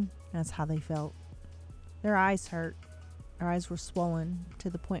skin. That's how they felt. Their eyes hurt. Their eyes were swollen to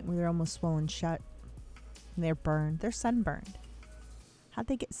the point where they're almost swollen shut. And they're burned. They're sunburned. How'd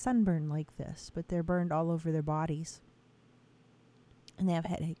they get sunburned like this? But they're burned all over their bodies. And they have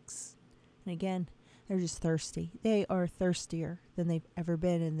headaches. And again, they're just thirsty. They are thirstier than they've ever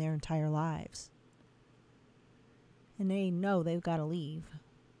been in their entire lives. And they know they've got to leave.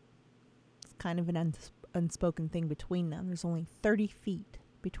 It's kind of an unspoken thing between them. There's only 30 feet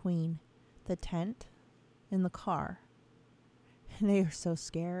between the tent and the car. And they are so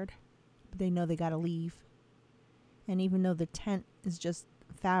scared. But they know they got to leave. And even though the tent is just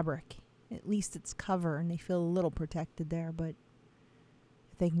fabric, at least it's cover and they feel a little protected there. But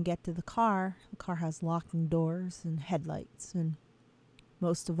if they can get to the car has locking doors and headlights, and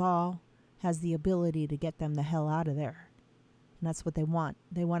most of all, has the ability to get them the hell out of there. And that's what they want.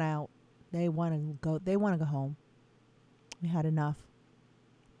 They want out. They want to go. They want to go home. They had enough.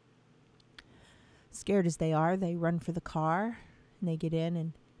 Scared as they are, they run for the car and they get in,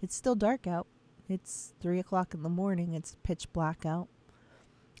 and it's still dark out. It's 3 o'clock in the morning. It's pitch black out.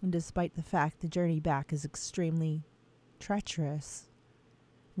 And despite the fact the journey back is extremely treacherous.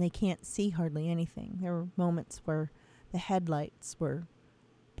 And they can't see hardly anything. There were moments where the headlights were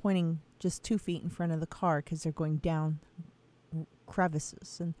pointing just 2 feet in front of the car because they're going down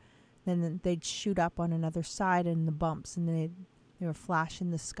crevices. And then they'd shoot up on another side in the bumps, and they were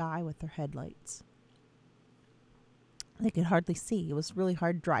flashing the sky with their headlights. They could hardly see. It was really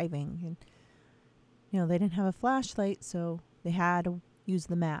hard driving. And, they didn't have a flashlight, so they had to use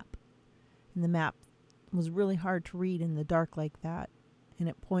the map. And the map was really hard to read in the dark like that. And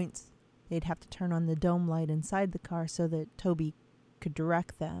at points, they'd have to turn on the dome light inside the car so that Toby could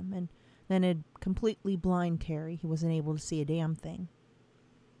direct them. And then it'd completely blind Terry. He wasn't able to see a damn thing.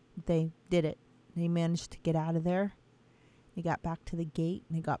 They did it. They managed to get out of there. They got back to the gate,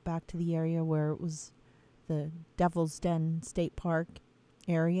 and they got back to the area where it was the Devil's Den State Park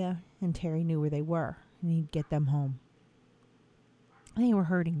area, and Terry knew where they were, and he'd get them home. They were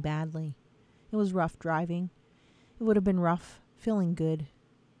hurting badly. It was rough driving. It would have been rough feeling good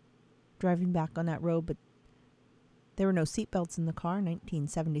driving back on that road, but there were no seatbelts in the car.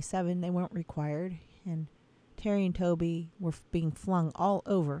 1977, they weren't required, and Terry and Toby were being flung all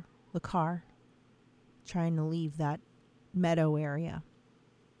over the car trying to leave that meadow area.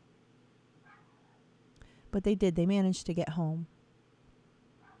 But they did. They managed to get home.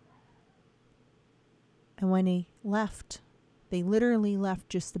 And when they left, they literally left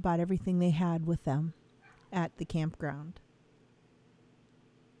just about everything they had with them at the campground.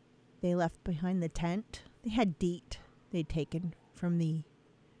 They left behind the tent. They had DEET they'd taken from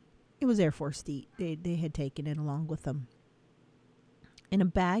it was Air Force DEET. They had taken it along with them. In a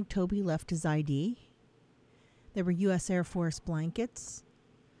bag, Toby left his ID. There were U.S. Air Force blankets.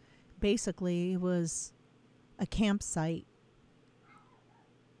 Basically, it was a campsite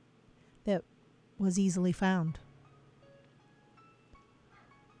that was easily found.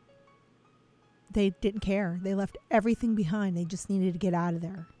 They didn't care. They left everything behind. They just needed to get out of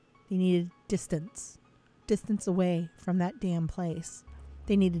there. They needed distance away from that damn place.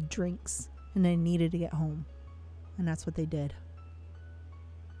 They needed drinks, and they needed to get home. And that's what they did.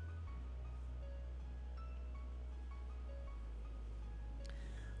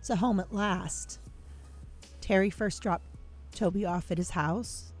 So home at last. Terry first dropped Toby off at his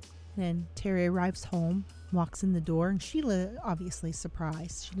house. And then Terry arrives home, walks in the door, and Sheila obviously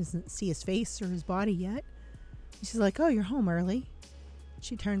surprised. She doesn't see his face or his body yet. She's like, "Oh, you're home early."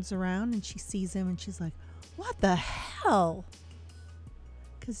 She turns around and she sees him, and she's like, "What the hell?"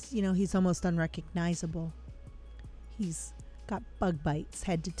 Because, he's almost unrecognizable. He's got bug bites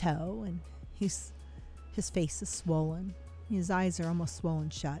head to toe, and his face is swollen. His eyes are almost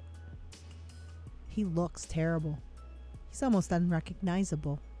swollen shut. He looks terrible. He's almost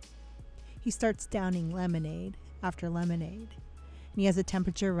unrecognizable. He starts downing lemonade after lemonade, and he has a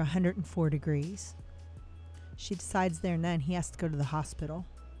temperature of 104 degrees. She decides there and then he has to go to the hospital.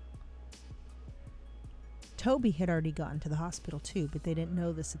 Toby had already gotten to the hospital too, but they didn't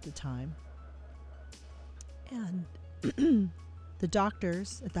know this at the time. And the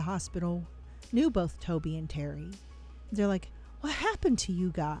doctors at the hospital knew both Toby and Terry. They're like, "What happened to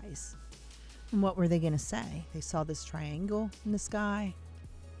you guys?" And what were they going to say? They saw this triangle in the sky.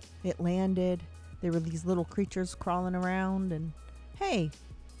 It landed. There were these little creatures crawling around, and hey,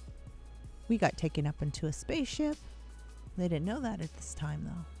 we got taken up into a spaceship. They didn't know that at this time,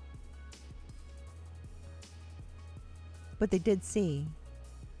 though. But they did see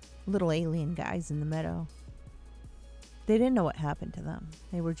little alien guys in the meadow. They didn't know what happened to them.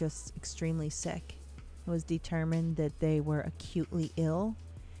 They were just extremely sick. It was determined that they were acutely ill.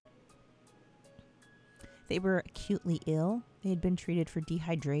 They had been treated for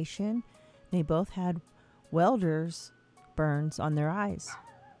dehydration. They both had welder's burns on their eyes.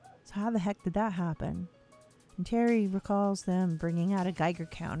 So how the heck did that happen? And Terry recalls them bringing out a Geiger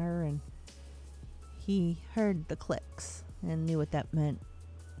counter, and he heard the clicks and knew what that meant.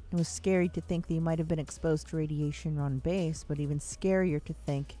 It was scary to think that he might have been exposed to radiation on base, but even scarier to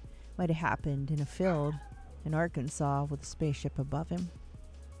think it might have happened in a field in Arkansas with a spaceship above him.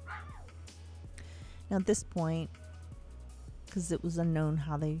 Now at this point, because it was unknown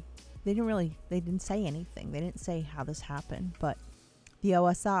how they didn't say anything. They didn't say how this happened, but the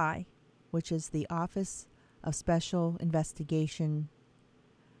OSI, which is the Office of Special Investigation,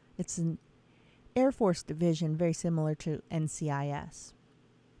 it's an Air Force division very similar to NCIS.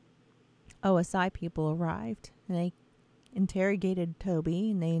 OSI people arrived, and they interrogated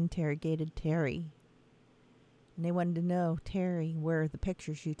Toby, and they interrogated Terry. And they wanted to know, "Terry, where are the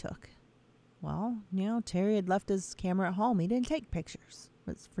pictures you took?" Well, Terry had left his camera at home. He didn't take pictures.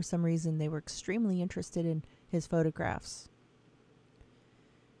 But for some reason, they were extremely interested in his photographs.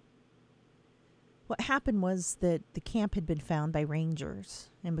 What happened was that the camp had been found by rangers,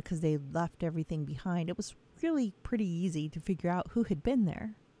 and because they left everything behind, it was really pretty easy to figure out who had been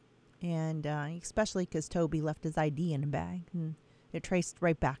there. And especially because Toby left his ID in a bag, and it traced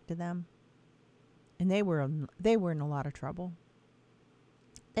right back to them. And they were in a lot of trouble.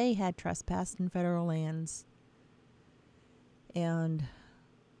 They had trespassed in federal lands, and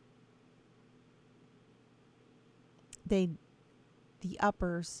the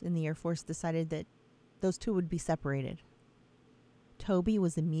uppers in the Air Force decided that those two would be separated. Toby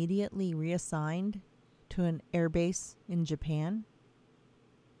was immediately reassigned to an air base in Japan,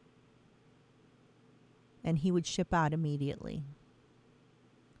 and he would ship out immediately.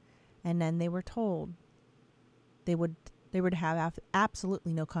 And then they were told they would have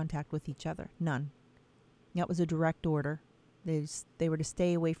absolutely no contact with each other. None. That was a direct order. They were to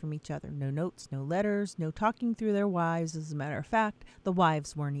stay away from each other. No notes, no letters, no talking through their wives. As a matter of fact, the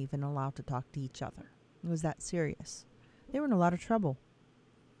wives weren't even allowed to talk to each other. It was that serious. They were in a lot of trouble.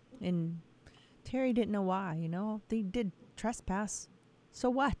 And Terry didn't know why, They did trespass. So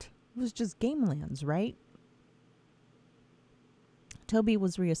what? It was just game lands, right? Toby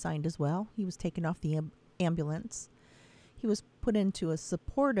was reassigned as well. He was taken off the ambulance. He was put into a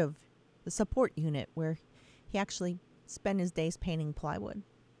support unit where he actually spent his days painting plywood.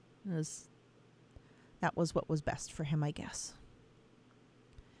 That was what was best for him, I guess.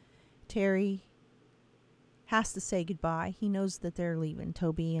 Terry has to say goodbye. He knows that they're leaving.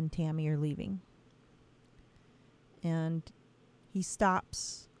 Toby and Tammy are leaving. And he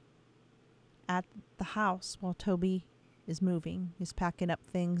stops at the house while Toby is moving. He's packing up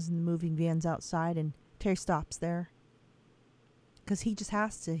things in the moving vans outside, and Terry stops there. Because he just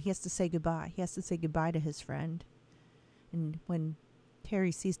has to. He has to say goodbye. He has to say goodbye to his friend. And when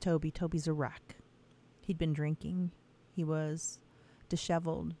Terry sees Toby, Toby's a wreck. He'd been drinking. He was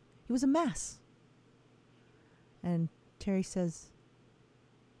disheveled. He was a mess. And Terry says,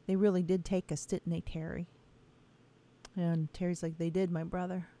 "They really did take us, didn't they, Terry?" And Terry's like, "They did, my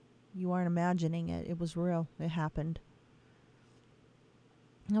brother. You aren't imagining it. It was real. It happened."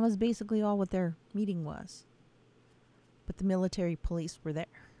 And that was basically all what their meeting was. But the military police were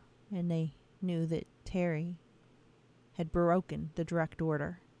there, and they knew that Terry had broken the direct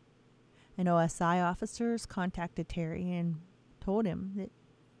order. And OSI officers contacted Terry and told him that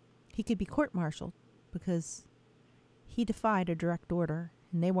he could be court-martialed because he defied a direct order,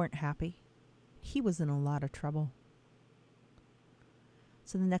 and they weren't happy. He was in a lot of trouble.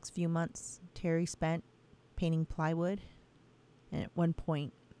 So the next few months, Terry spent painting plywood. And at one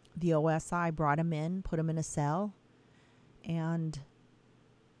point, the OSI brought him in, put him in a cell, and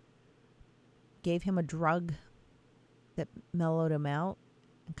gave him a drug that mellowed him out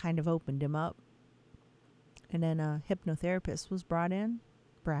and kind of opened him up. And then a hypnotherapist was brought in,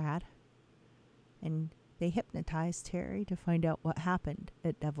 Brad, and they hypnotized Terry to find out what happened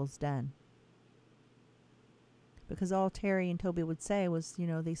at Devil's Den. Because all Terry and Toby would say was,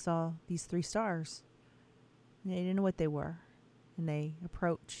 they saw these 3 stars. They didn't know what they were. And they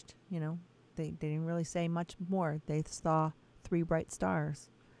approached, they didn't really say much more. They saw 3 bright stars.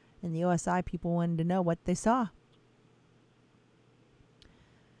 And the OSI people wanted to know what they saw.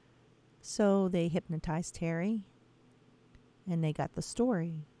 So they hypnotized Terry, and they got the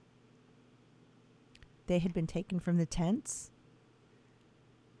story. They had been taken from the tents.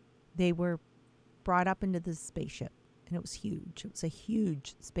 They were brought up into the spaceship, and it was huge. It was a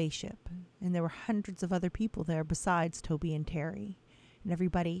huge spaceship, and there were hundreds of other people there besides Toby and Terry, and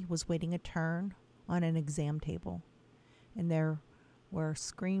everybody was waiting a turn on an exam table, and there were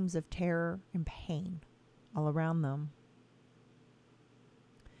screams of terror and pain all around them.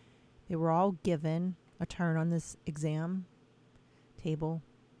 They were all given a turn on this exam table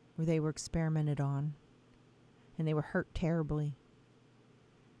where they were experimented on, and they were hurt terribly.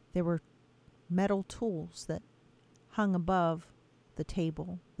 There were metal tools that hung above the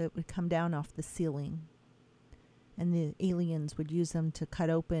table that would come down off the ceiling, and the aliens would use them to cut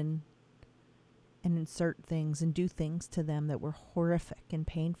open and insert things and do things to them that were horrific and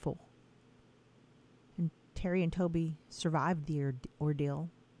painful. And Terry and Toby survived the ordeal.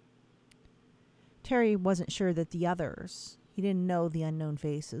 Terry wasn't sure that the others, he didn't know the unknown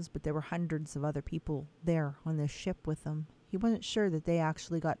faces, but there were hundreds of other people there on this ship with them. He wasn't sure that they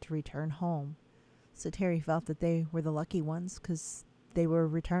actually got to return home. So Terry felt that they were the lucky ones because they were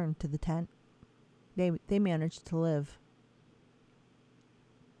returned to the tent. They managed to live.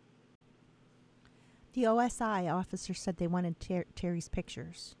 The OSI officer said they wanted Terry's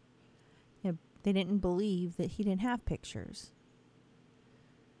pictures. They didn't believe that he didn't have pictures.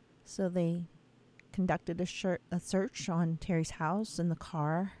 So they conducted a search on Terry's house and the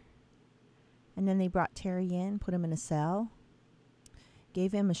car, And then they brought Terry in, put him in a cell,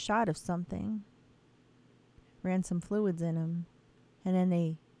 gave him a shot of something, ran some fluids in him, and then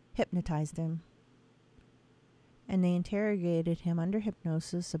they hypnotized him. And they interrogated him under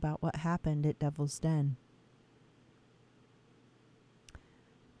hypnosis about what happened at Devil's Den.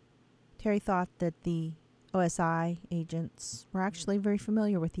 Terry thought that the OSI agents were actually very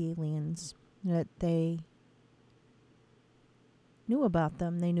familiar with the aliens, that they knew about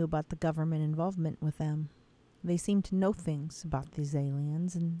them, they knew about the government involvement with them. They seemed to know things about these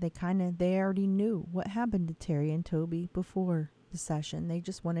aliens, and they already knew what happened to Terry and Toby before the session. They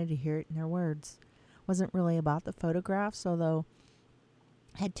just wanted to hear it in their words. It wasn't really about the photographs, although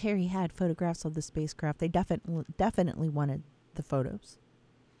had Terry had photographs of the spacecraft, they definitely wanted the photos.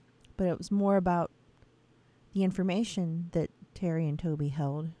 But it was more about the information that Terry and Toby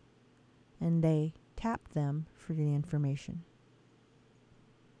held, and they tapped them for the information.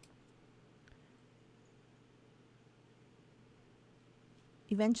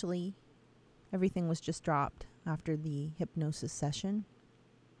 Eventually, everything was just dropped after the hypnosis session.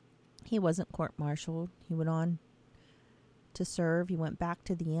 He wasn't court-martialed. He went on to serve. He went back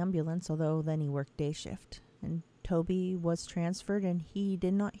to the ambulance, although then he worked day shift. And Toby was transferred, and he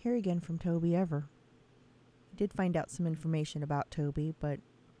did not hear again from Toby ever. He did find out some information about Toby, but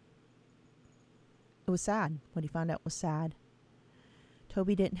it was sad. What he found out was sad.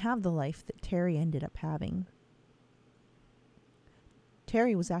 Toby didn't have the life that Terry ended up having.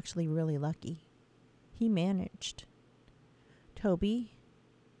 Terry was actually really lucky. He managed. Toby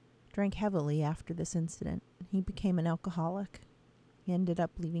drank heavily after this incident. He became an alcoholic. He ended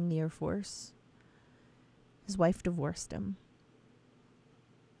up leaving the Air Force. His wife divorced him.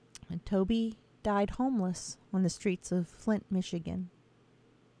 And Toby died homeless on the streets of Flint, Michigan.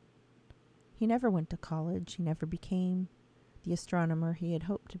 He never went to college. He never became the astronomer he had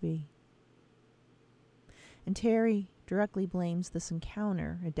hoped to be. And Terry directly blames this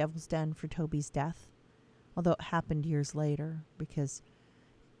encounter at Devil's Den for Toby's death, although it happened years later, because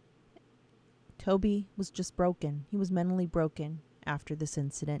Toby was just broken. He was mentally broken after this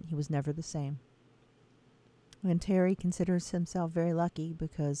incident. He was never the same. And Terry considers himself very lucky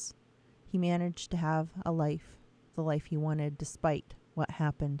because he managed to have a life, the life he wanted, despite what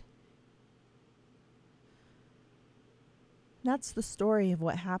happened. That's the story of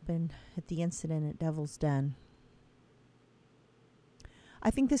what happened at the incident at Devil's Den. I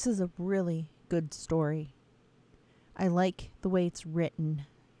think this is a really good story. I like the way it's written.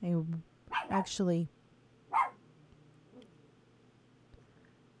 I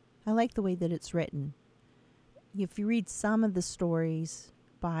like the way that it's written. If you read some of the stories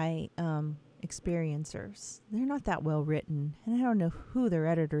by experiencers, they're not that well written. And I don't know who their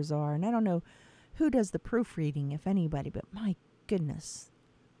editors are. And I don't know who does the proofreading, if anybody. But my goodness.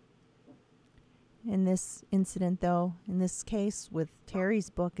 In this incident, though, in this case with Terry's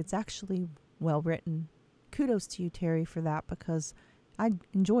book, it's actually well written. Kudos to you, Terry, for that, because I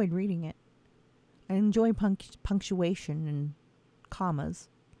enjoyed reading it. I enjoy punctuation and commas.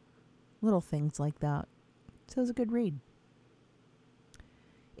 Little things like that. So it was a good read.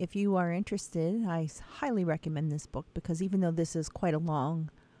 If you are interested, I highly recommend this book, because even though this is quite a long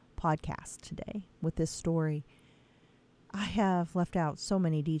podcast today with this story, I have left out so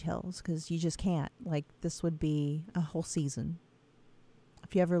many details because you just can't. Like, this would be a whole season.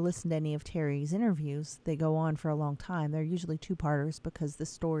 If you ever listen to any of Terry's interviews, they go on for a long time. They're usually two-parters because the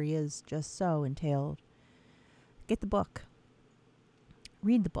story is just so entailed. Get the book.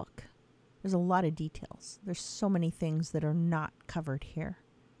 Read the book. There's a lot of details. There's so many things that are not covered here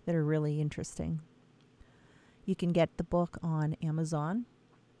that are really interesting. You can get the book on Amazon,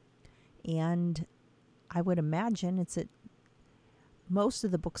 and I would imagine it's at most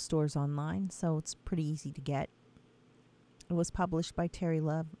of the bookstores online, so it's pretty easy to get. It was published by Terry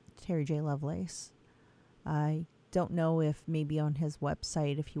J. Lovelace. I don't know if maybe on his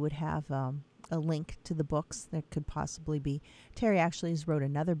website, if he would have a link to the books, that could possibly be. Terry actually has wrote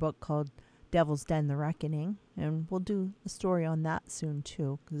another book called Devil's Den: The Reckoning, and we'll do a story on that soon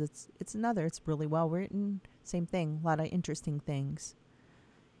too, because it's really well written. Same thing, a lot of interesting things.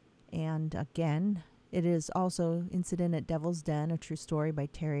 And again, it is also Incident at Devil's Den, a true story by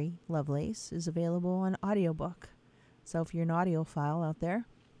Terry Lovelace, is available on audiobook. So if you're an audiophile out there,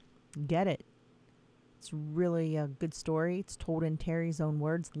 get it. It's really a good story. It's told in Terry's own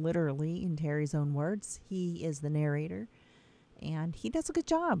words, literally in Terry's own words. He is the narrator, and he does a good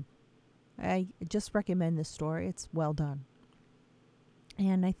job. I just recommend this story. It's well done.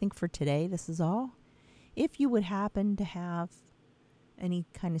 And I think for today, this is all. If you would happen to have any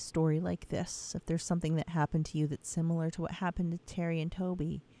kind of story like this, if there's something that happened to you that's similar to what happened to Terry and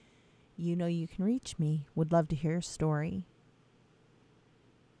Toby, you know you can reach me. Would love to hear a story.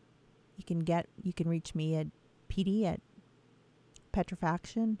 You can reach me at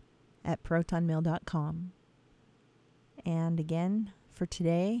pd@petrifaction@protonmail.com. And again, for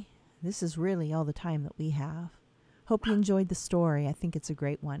today, this is really all the time that we have. Hope you enjoyed the story. I think it's a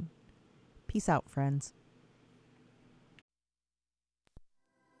great one. Peace out, friends.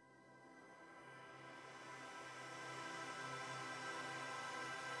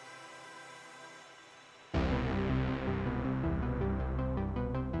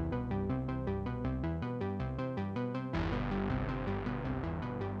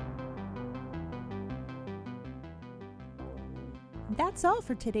 That's all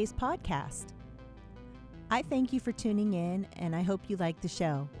for today's podcast. I thank you for tuning in, and I hope you liked the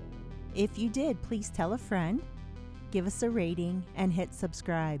show. If you did, please tell a friend, give us a rating, and hit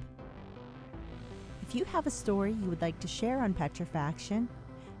subscribe. If you have a story you would like to share on Petrifaction,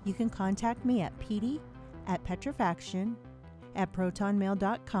 you can contact me at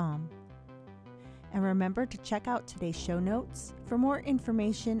pd@petrifaction@protonmail.com. And remember to check out today's show notes for more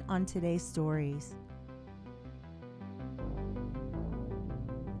information on today's stories.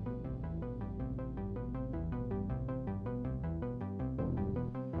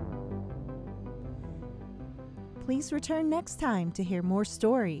 Please return next time to hear more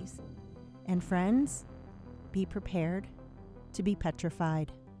stories. And friends, be prepared to be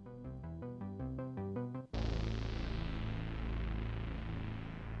petrified.